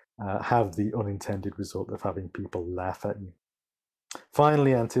have the unintended result of having people laugh at you.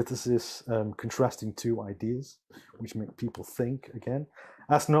 Finally, antithesis, contrasting two ideas, which make people think again.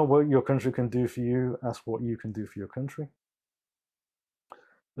 Ask not what your country can do for you, ask what you can do for your country.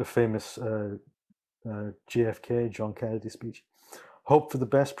 The famous JFK, John Kennedy speech. Hope for the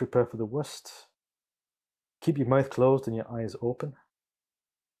best, prepare for the worst. Keep your mouth closed and your eyes open.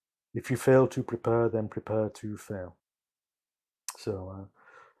 If you fail to prepare, then prepare to fail. So,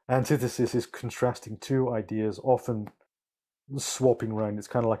 antithesis is contrasting two ideas, often swapping around. It's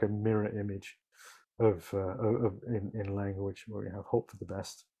kind of like a mirror image of in language, where you have hope for the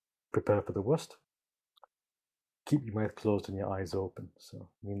best, prepare for the worst. Keep your mouth closed and your eyes open. So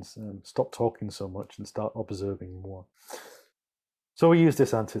it means stop talking so much and start observing more. So we use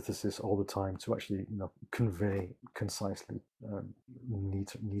this antithesis all the time to actually, convey concisely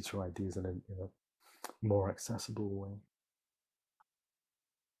neater ideas in a more accessible way.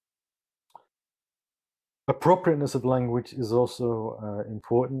 Appropriateness of language is also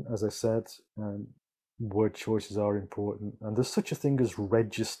important. As I said, word choices are important, and there's such a thing as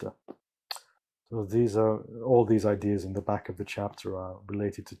register. So all these ideas in the back of the chapter are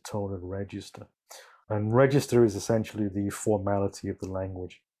related to tone and register. And register is essentially the formality of the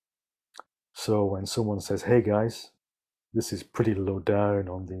language. So when someone says, hey guys, this is pretty low down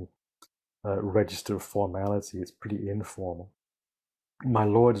on the register of formality, it's pretty informal. My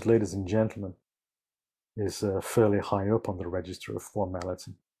lords, ladies and gentlemen is fairly high up on the register of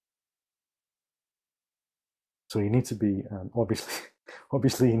formality. So you need to be,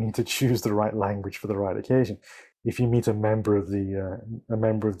 obviously you need to choose the right language for the right occasion. If you meet a member of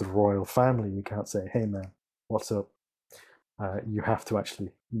the royal family, you can't say, hey man, what's up? You have to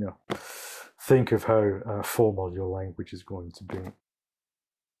actually, think of how formal your language is going to be.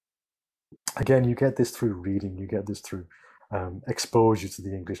 Again, you get this through reading, you get this through exposure to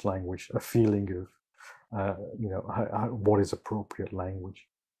the English language, a feeling of, what is appropriate language.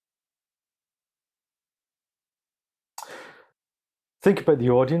 Think about the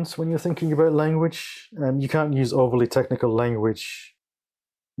audience when you're thinking about language. You can't use overly technical language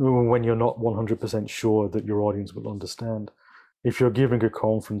when you're not 100% sure that your audience will understand. If you're giving a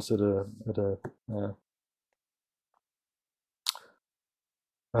conference at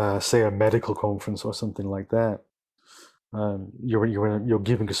say a medical conference or something like that, you're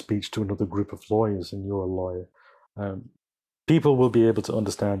giving a speech to another group of lawyers, and you're a lawyer. People will be able to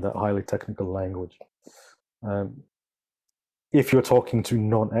understand that highly technical language. If you're talking to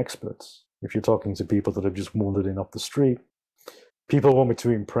non-experts, if you're talking to people that have just wandered in off the street, people won't be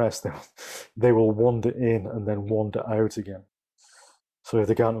too impressed. They will wander in and then wander out again. So if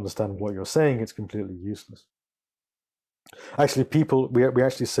they can't understand what you're saying, it's completely useless. Actually, we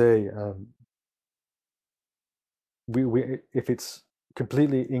actually say, if it's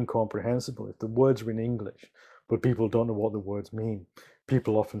completely incomprehensible, if the words are in English, but people don't know what the words mean,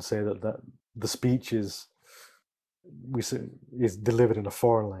 people often say that the speech is delivered in a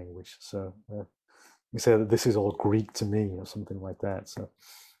foreign language. So we say that this is all Greek to me, or something like that. So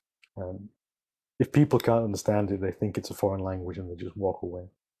if people can't understand it, they think it's a foreign language and they just walk away.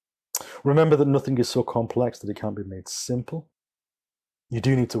 Remember that nothing is so complex that it can't be made simple. You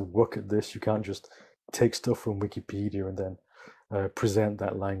do need to work at this. You can't just take stuff from Wikipedia and then present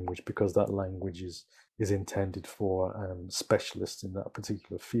that language, because that language is intended for specialists in that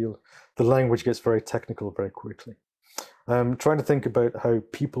particular field. The language gets very technical very quickly. Trying to think about how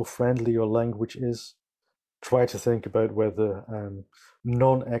people-friendly your language is. Try to think about whether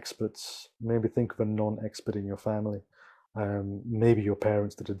non-experts, maybe think of a non-expert in your family. Maybe your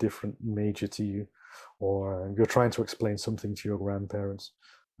parents did a different major to you, or you're trying to explain something to your grandparents.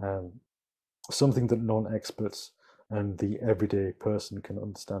 Something that non-experts and the everyday person can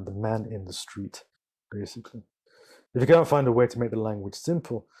understand, the man in the street, basically. If you can't find a way to make the language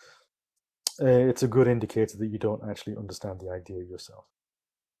simple, it's a good indicator that you don't actually understand the idea yourself.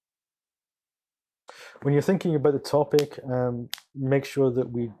 When you're thinking about the topic, make sure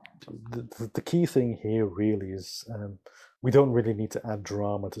that the key thing here really is we don't really need to add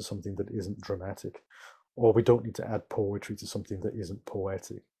drama to something that isn't dramatic, or we don't need to add poetry to something that isn't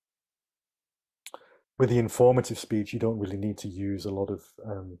poetic. With the informative speech, you don't really need to use a lot of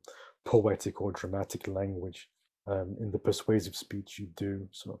poetic or dramatic language. In the persuasive speech, you do.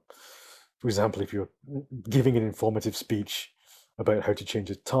 So For example, if you're giving an informative speech about how to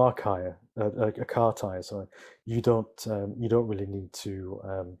change a car tire, sorry, you don't really need to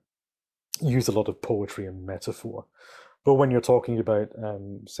use a lot of poetry and metaphor. But when you're talking about,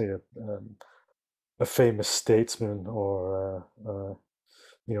 say, a famous statesman or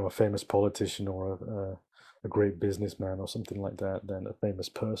a famous politician or a great businessman or something like that, then a famous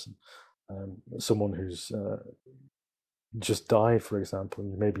person, someone who's just died, for example,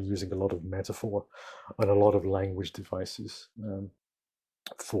 you may be using a lot of metaphor and a lot of language devices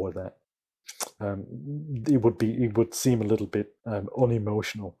for that. It would seem a little bit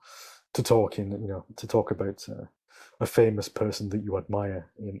unemotional to talk about a famous person that you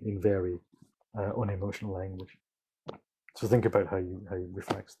admire in very unemotional language. So think about how you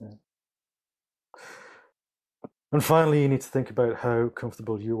reflect that. And finally, you need to think about how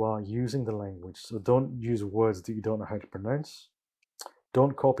comfortable you are using the language. So don't use words that you don't know how to pronounce.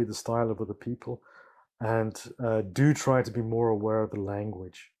 Don't copy the style of other people, and do try to be more aware of the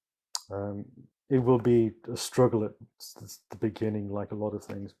language. It will be a struggle at the beginning, like a lot of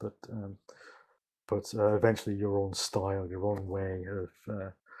things, but eventually your own style, your own way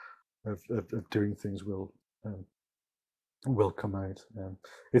of doing things will come out.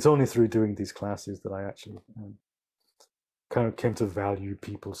 It's only through doing these classes that I actually kind of came to value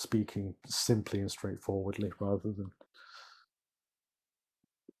people speaking simply and straightforwardly rather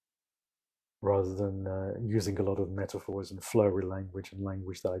than using a lot of metaphors and flowery language and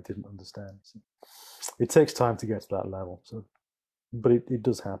language that I didn't understand. So it takes time to get to that level, but it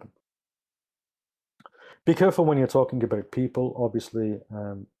does happen. Be careful when you're talking about people. Obviously,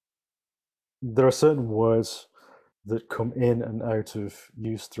 there are certain words that come in and out of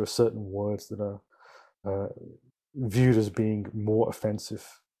use. There are certain words that are viewed as being more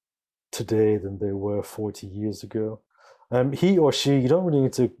offensive today than they were 40 years ago. He or she, you don't really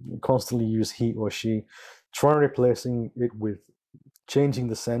need to constantly use he or she. Try replacing it with changing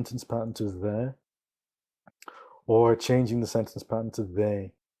the sentence pattern to their, or changing the sentence pattern to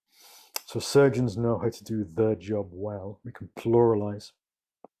they. So surgeons know how to do their job well. We can pluralize.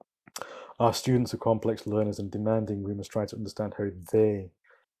 Our students are complex learners and demanding. We must try to understand how they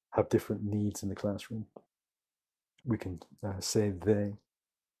have different needs in the classroom. We can say they.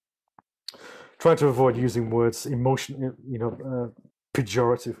 Try to avoid using words,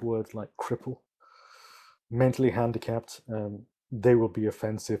 pejorative words like cripple, mentally handicapped. They will be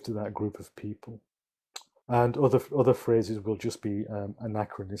offensive to that group of people. And other phrases will just be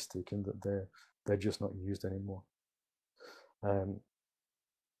anachronistic in that they're just not used anymore.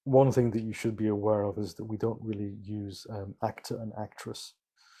 One thing that you should be aware of is that we don't really use actor and actress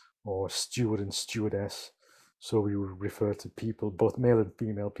or steward and stewardess. So we would refer to people, both male and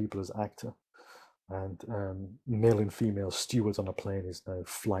female people, as actor. And male and female stewards on a plane is now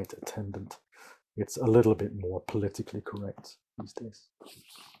flight attendant. It's a little bit more politically correct these days.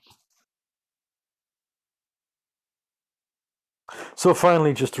 So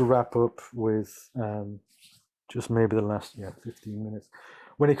finally, just to wrap up with just maybe the last 15 minutes.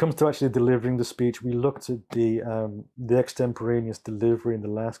 When it comes to actually delivering the speech, we looked at the extemporaneous delivery in the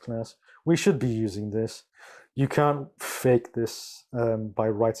last class. We should be using this. You can't fake this by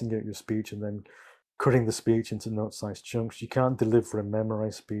writing out your speech and then cutting the speech into note-sized chunks. You can't deliver a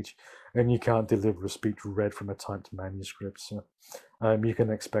memorized speech, and you can't deliver a speech read from a typed manuscript. So you can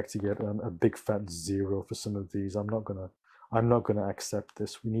expect to get a big fat 0 for some of these. I'm not gonna accept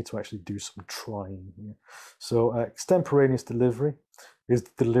this. We need to actually do some trying here. So extemporaneous delivery is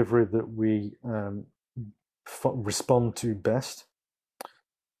the delivery that we respond to best.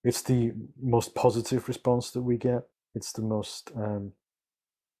 It's the most positive response that we get. It's the most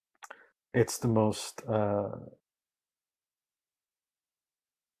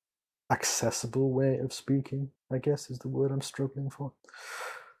accessible way of speaking, I guess, is the word I'm struggling for.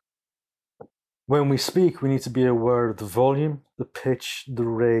 When we speak, we need to be aware of the volume, the pitch, the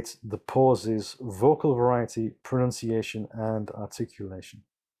rate, the pauses, vocal variety, pronunciation, and articulation.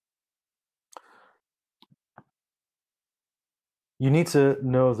 You need to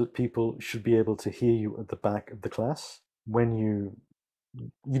know that people should be able to hear you at the back of the class. When you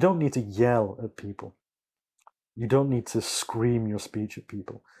don't need to yell at people. You don't need to scream your speech at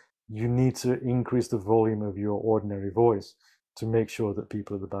people. You need to increase the volume of your ordinary voice to make sure that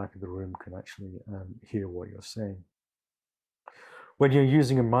people at the back of the room can actually hear what you're saying. When you're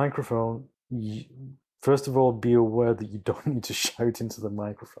using a microphone, first of all, be aware that you don't need to shout into the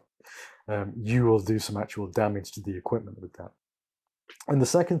microphone. You will do some actual damage to the equipment with that. And the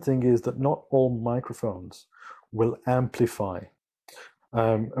second thing is that not all microphones will amplify.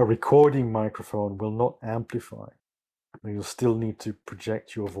 A recording microphone will not amplify. You'll still need to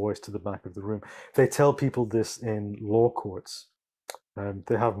project your voice to the back of the room. They tell people this in law courts.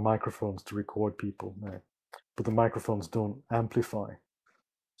 They have microphones to record people now, but the microphones don't amplify.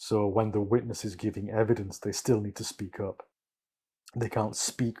 So when the witness is giving evidence, they still need to speak up. They can't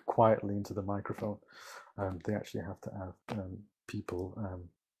speak quietly into the microphone. They actually have to have people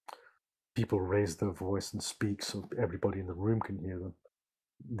raise their voice and speak so everybody in the room can hear them.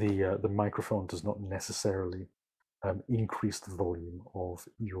 The microphone does not necessarily increase the volume of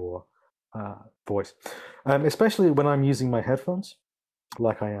your voice, especially when I'm using my headphones,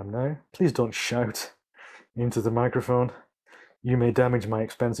 like I am now. Please don't shout into the microphone. You may damage my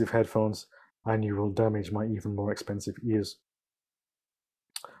expensive headphones, and you will damage my even more expensive ears.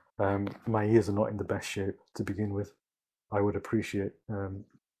 My ears are not in the best shape to begin with. I would appreciate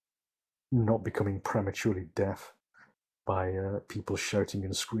not becoming prematurely deaf by people shouting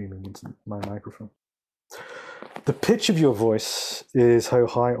and screaming into my microphone. The pitch of your voice is how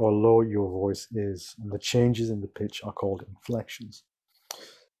high or low your voice is, and the changes in the pitch are called inflections.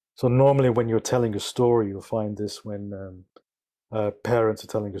 So normally when you're telling a story, you'll find this when parents are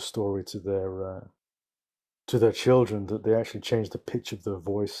telling a story to their children, that they actually change the pitch of their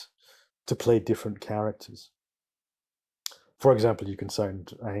voice to play different characters. For example, you can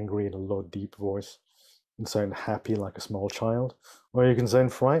sound angry in a low, deep voice, and sound happy like a small child, or you can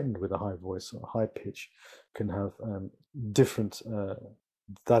sound frightened with a high voice or a high pitch. Can have different.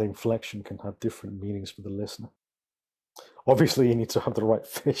 That inflection can have different meanings for the listener. Obviously, you need to have the right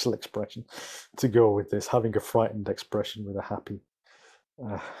facial expression to go with this. Having a frightened expression with a happy,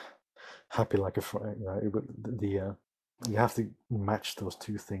 like a you have to match those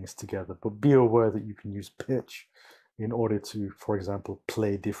two things together. But be aware that you can use pitch in order to, for example,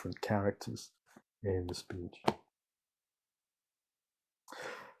 play different characters in the speech.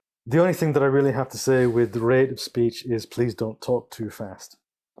 The only thing that I really have to say with the rate of speech is please don't talk too fast.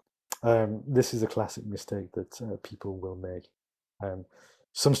 This is a classic mistake that people will make.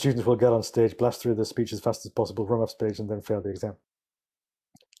 Some students will get on stage, blast through their speech as fast as possible, run off stage, and then fail the exam.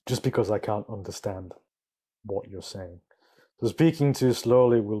 Just because I can't understand what you're saying. So speaking too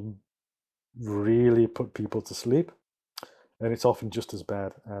slowly will really put people to sleep, and it's often just as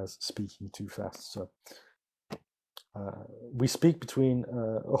bad as speaking too fast. So we speak between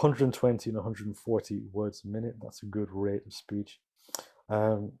 120 and 140 words a minute. That's a good rate of speech.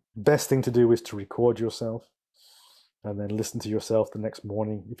 Best thing to do is to record yourself and then listen to yourself the next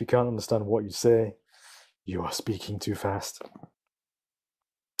morning. If you can't understand what you say, you are speaking too fast.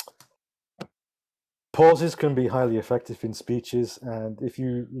 Pauses can be highly effective in speeches, and if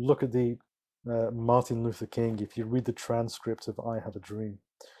you look at the Martin Luther King, if you read the transcript of I Have a Dream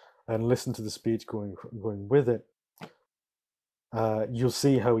and listen to the speech going with it, you'll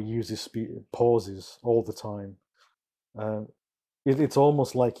see how he uses pauses all the time. It's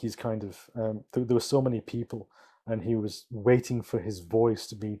almost like he's kind of there were so many people, and he was waiting for his voice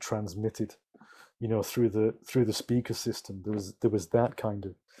to be transmitted, through the speaker system. There was that kind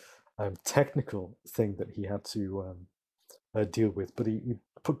of technical thing that he had to deal with, but he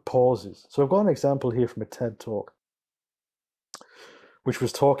put pauses. So I've got an example here from a TED talk, which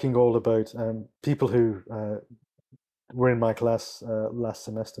was talking all about people who were in my class last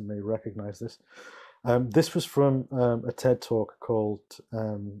semester may recognize this. This was from a TED talk called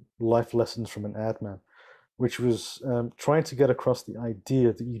Life Lessons from an Ad Man, which was trying to get across the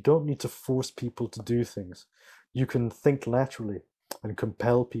idea that you don't need to force people to do things. You can think laterally and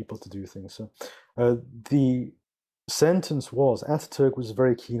compel people to do things. So the sentence was, Ataturk was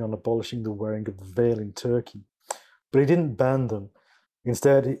very keen on abolishing the wearing of the veil in Turkey, but he didn't ban them.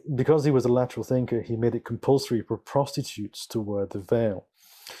 Instead, because he was a lateral thinker, he made it compulsory for prostitutes to wear the veil.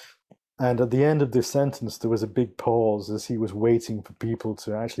 And at the end of this sentence, there was a big pause as he was waiting for people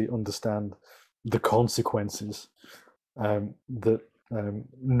to actually understand the consequences, that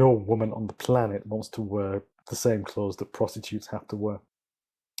no woman on the planet wants to wear the same clothes that prostitutes have to wear.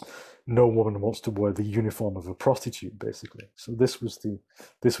 No woman wants to wear the uniform of a prostitute, basically. So this was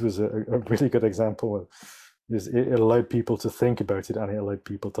a really good example of it allowed people to think about it, and it allowed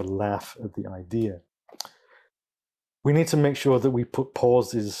people to laugh at the idea. We need to make sure that we put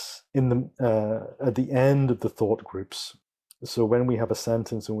pauses in at the end of the thought groups. So when we have a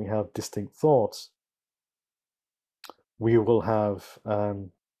sentence and we have distinct thoughts, we will have a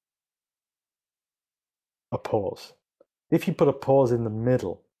pause. If you put a pause in the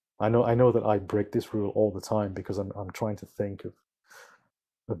middle, I know that I break this rule all the time because I'm trying to think of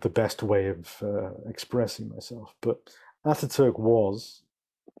the best way of expressing myself. But Ataturk was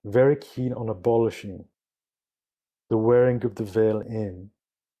very keen on abolishing the wearing of the veil in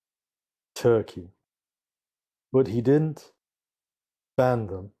Turkey. But he didn't ban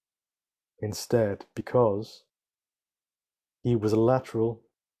them instead because he was a lateral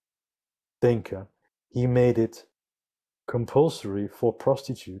thinker. He made it compulsory for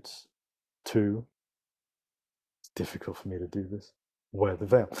prostitutes to, it's difficult for me to do this, wear the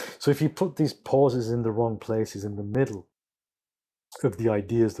veil. So if you put these pauses in the wrong places in the middle of the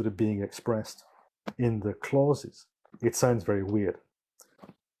ideas that are being expressed in the clauses, it sounds very weird.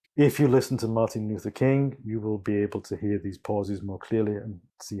 If you listen to Martin Luther King, you will be able to hear these pauses more clearly and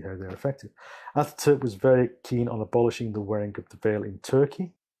see how they're effective. Ataturk was very keen on abolishing the wearing of the veil in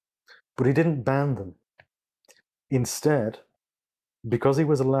Turkey, but he didn't ban them. Instead, because he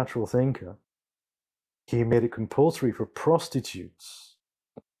was a lateral thinker, he made it compulsory for prostitutes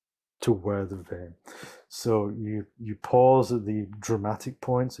to wear the veil. So you pause at the dramatic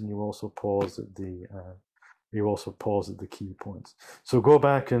points, and you also pause at the key points. So go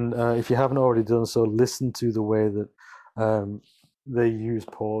back and, if you haven't already done so, listen to the way that they use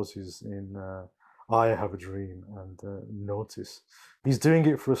pauses in I Have a Dream, and notice. He's doing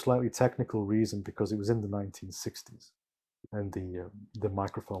it for a slightly technical reason because it was in the 1960s and the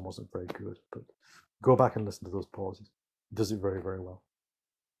microphone wasn't very good. But go back and listen to those pauses. It does it very, very well.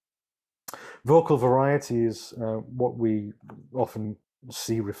 Vocal variety is what we often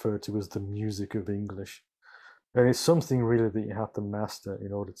see referred to as the music of English. And it's something really that you have to master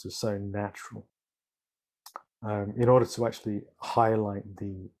in order to sound natural, in order to actually highlight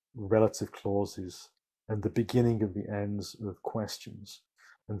the relative clauses and the beginning and the ends of questions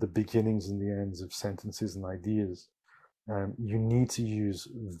and the beginnings and the ends of sentences and ideas. You need to use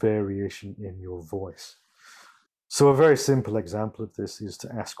variation in your voice. So a very simple example of this is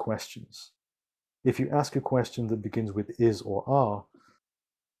to ask questions. If you ask a question that begins with is or are,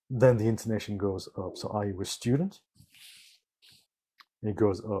 then the intonation goes up. So are you a student? It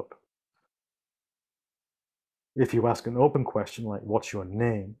goes up. If you ask an open question like what's your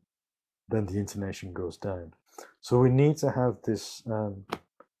name, then the intonation goes down. So we need to have this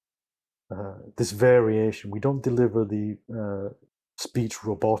this variation. We don't deliver the speech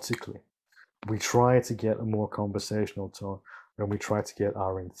robotically. We try to get a more conversational tone, and we try to get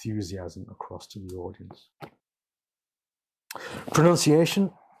our enthusiasm across to the audience.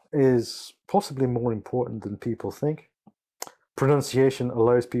 Pronunciation is possibly more important than people think. Pronunciation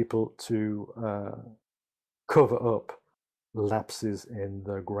allows people to cover up lapses in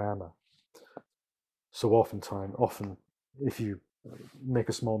the grammar. So often, if you make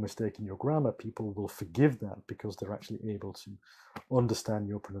a small mistake in your grammar, people will forgive that because they're actually able to understand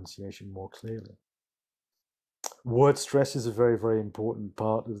your pronunciation more clearly. Word stress is a very, very important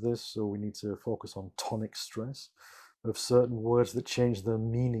part of this, so we need to focus on tonic stress of certain words that change their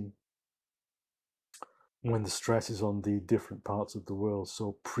meaning when the stress is on the different parts of the world.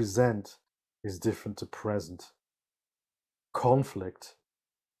 So present is different to present. Conflict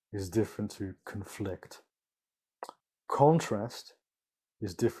is different to conflict. Contrast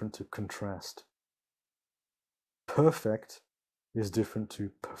is different to contrast. Perfect is different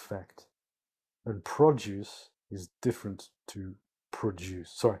to perfect. And produce is different to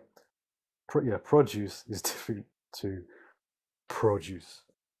produce. Sorry. Produce is different to produce.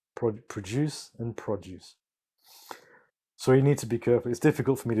 Produce and produce. So you need to be careful. It's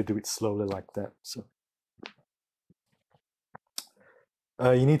difficult for me to do it slowly like that. So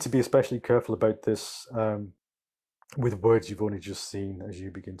you need to be especially careful about this with words you've only just seen as you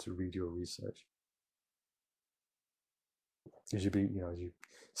begin to read your research. As you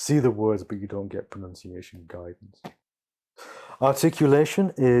see the words, but you don't get pronunciation guidance.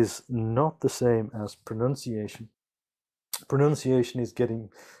 Articulation is not the same as pronunciation. Pronunciation is getting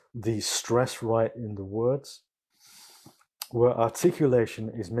the stress right in the words, where articulation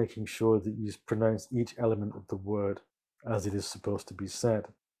is making sure that you pronounce each element of the word as it is supposed to be said.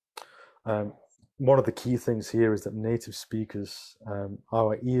 One of the key things here is that native speakers,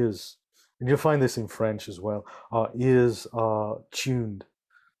 our ears, and you'll find this in French as well, our ears are tuned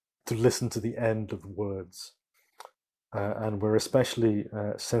to listen to the end of words. And we're especially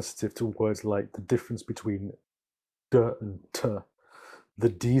sensitive to words like the difference between d and t, the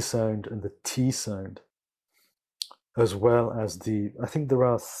d sound and the t sound, as well as I think there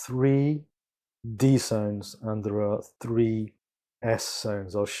are 3 d sounds and there are 3 s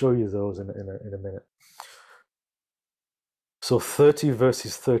sounds. I'll show you those in a minute. So 30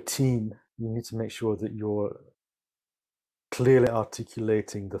 versus 13, you need to make sure that you're clearly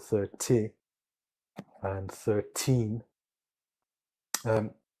articulating the third T, and 13,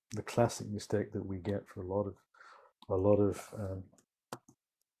 the classic mistake that we get for a lot of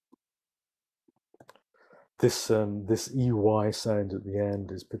this EY sound at the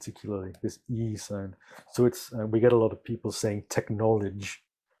end is particularly this E sound. So it's we get a lot of people saying technology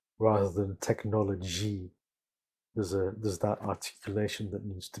rather than technology. There's that articulation that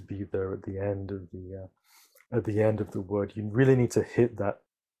needs to be there at the end of the word. You really need to hit that.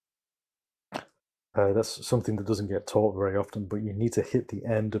 That's something that doesn't get taught very often, but you need to hit the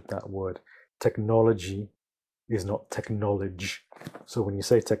end of that word. Technology is not technology. So when you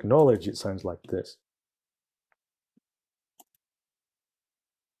say technology, it sounds like this.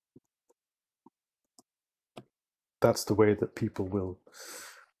 That's the way that people will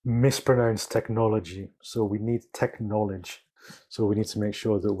mispronounce technology. So we need technology. So we need to make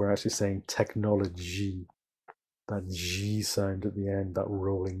sure that we're actually saying technology. That G sound at the end, that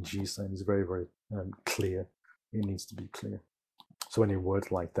rolling G sound is very, very clear. It needs to be clear. So any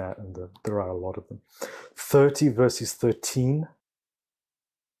words like that, and there are a lot of them. 30 versus 13.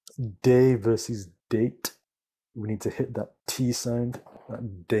 Day versus date. We need to hit that T sound,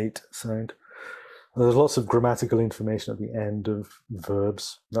 that date sound. There's lots of grammatical information at the end of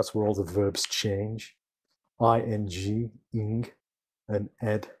verbs. That's where all the verbs change. ING, ing, and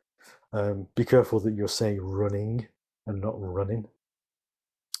ed. Be careful that you're saying running and not running.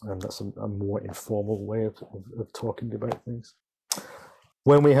 And that's a more informal way of talking about things.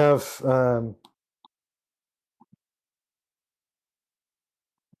 When we have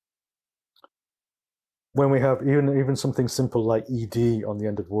even something simple like ed on the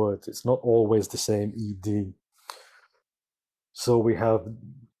end of words, it's not always the same ed. So we have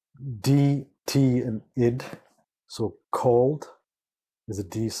d, t, and id. So called is a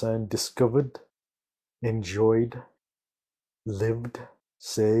d sound. Discovered, enjoyed, lived,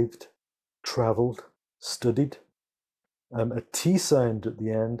 saved, traveled, studied. A t sound at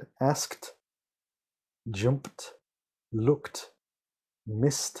the end. Asked, jumped, looked,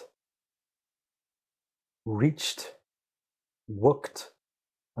 missed, reached, worked,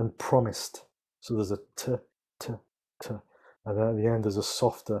 and promised. So there's a t, t, t. And then at the end there's a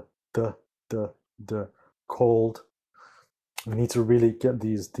softer d, d, d. Called. We need to really get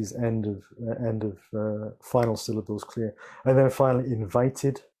these end of final syllables clear. And then finally,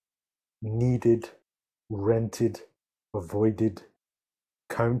 invited, needed, rented, avoided,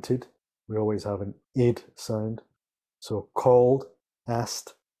 counted. We always have an id sound. So called,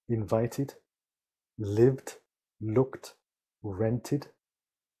 asked, invited, lived, looked, rented.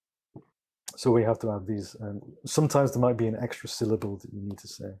 So we have to have these. Sometimes there might be an extra syllable that you need to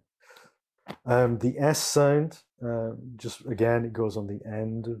say. The S sound, just again, it goes on the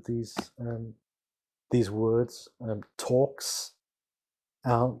end of these words. Talks,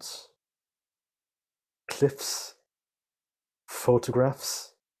 out, cliffs,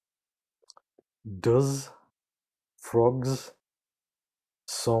 photographs, does, frogs,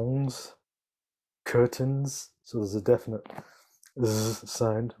 songs, curtains. So there's a definite Z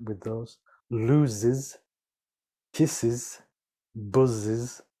sound with those. Loses, kisses,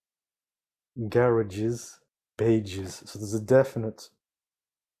 buzzes, garages, pages. So there's a definite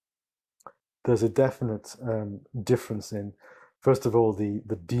difference in, first of all, the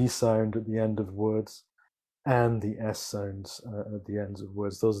D sound at the end of words and the S sounds at the ends of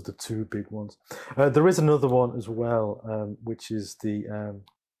words. Those are the two big ones. There is another one as well, which is the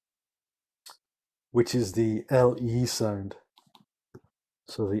LE sound.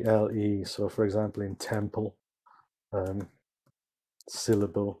 So the LE. So for example, in temple,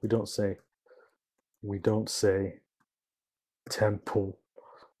 syllable, we don't say temple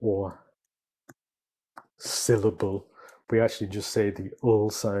or syllable. We actually just say the ul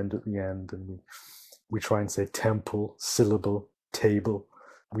sound at the end, and we try and say temple, syllable, table.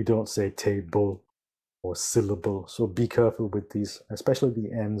 We don't say table or syllable. So be careful with these, especially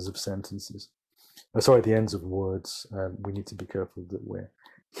the ends of sentences. The ends of words. We need to be careful that we're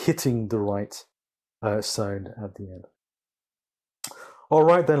hitting the right sound at the end. All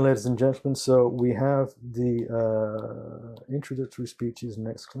right then, ladies and gentlemen, so we have the introductory speeches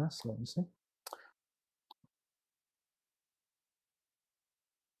next class. Let me see.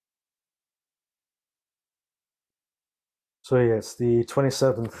 So yes, the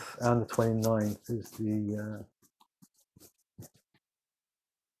 27th and the 29th is the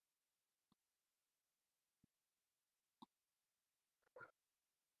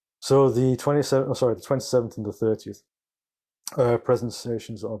so the 27th and the 30th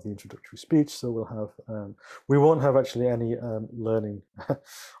presentations of the introductory speech. So we'll have we won't have actually any learning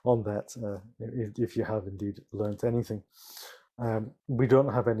on that if you have indeed learned anything. We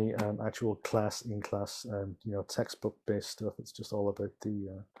don't have any actual in-class textbook-based stuff. It's just all about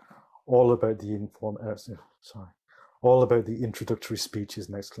the introductory speeches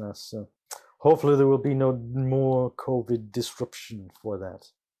next class. So hopefully there will be no more COVID disruption for that.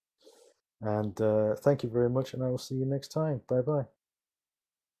 And thank you very much, and I will see you next time. Bye bye.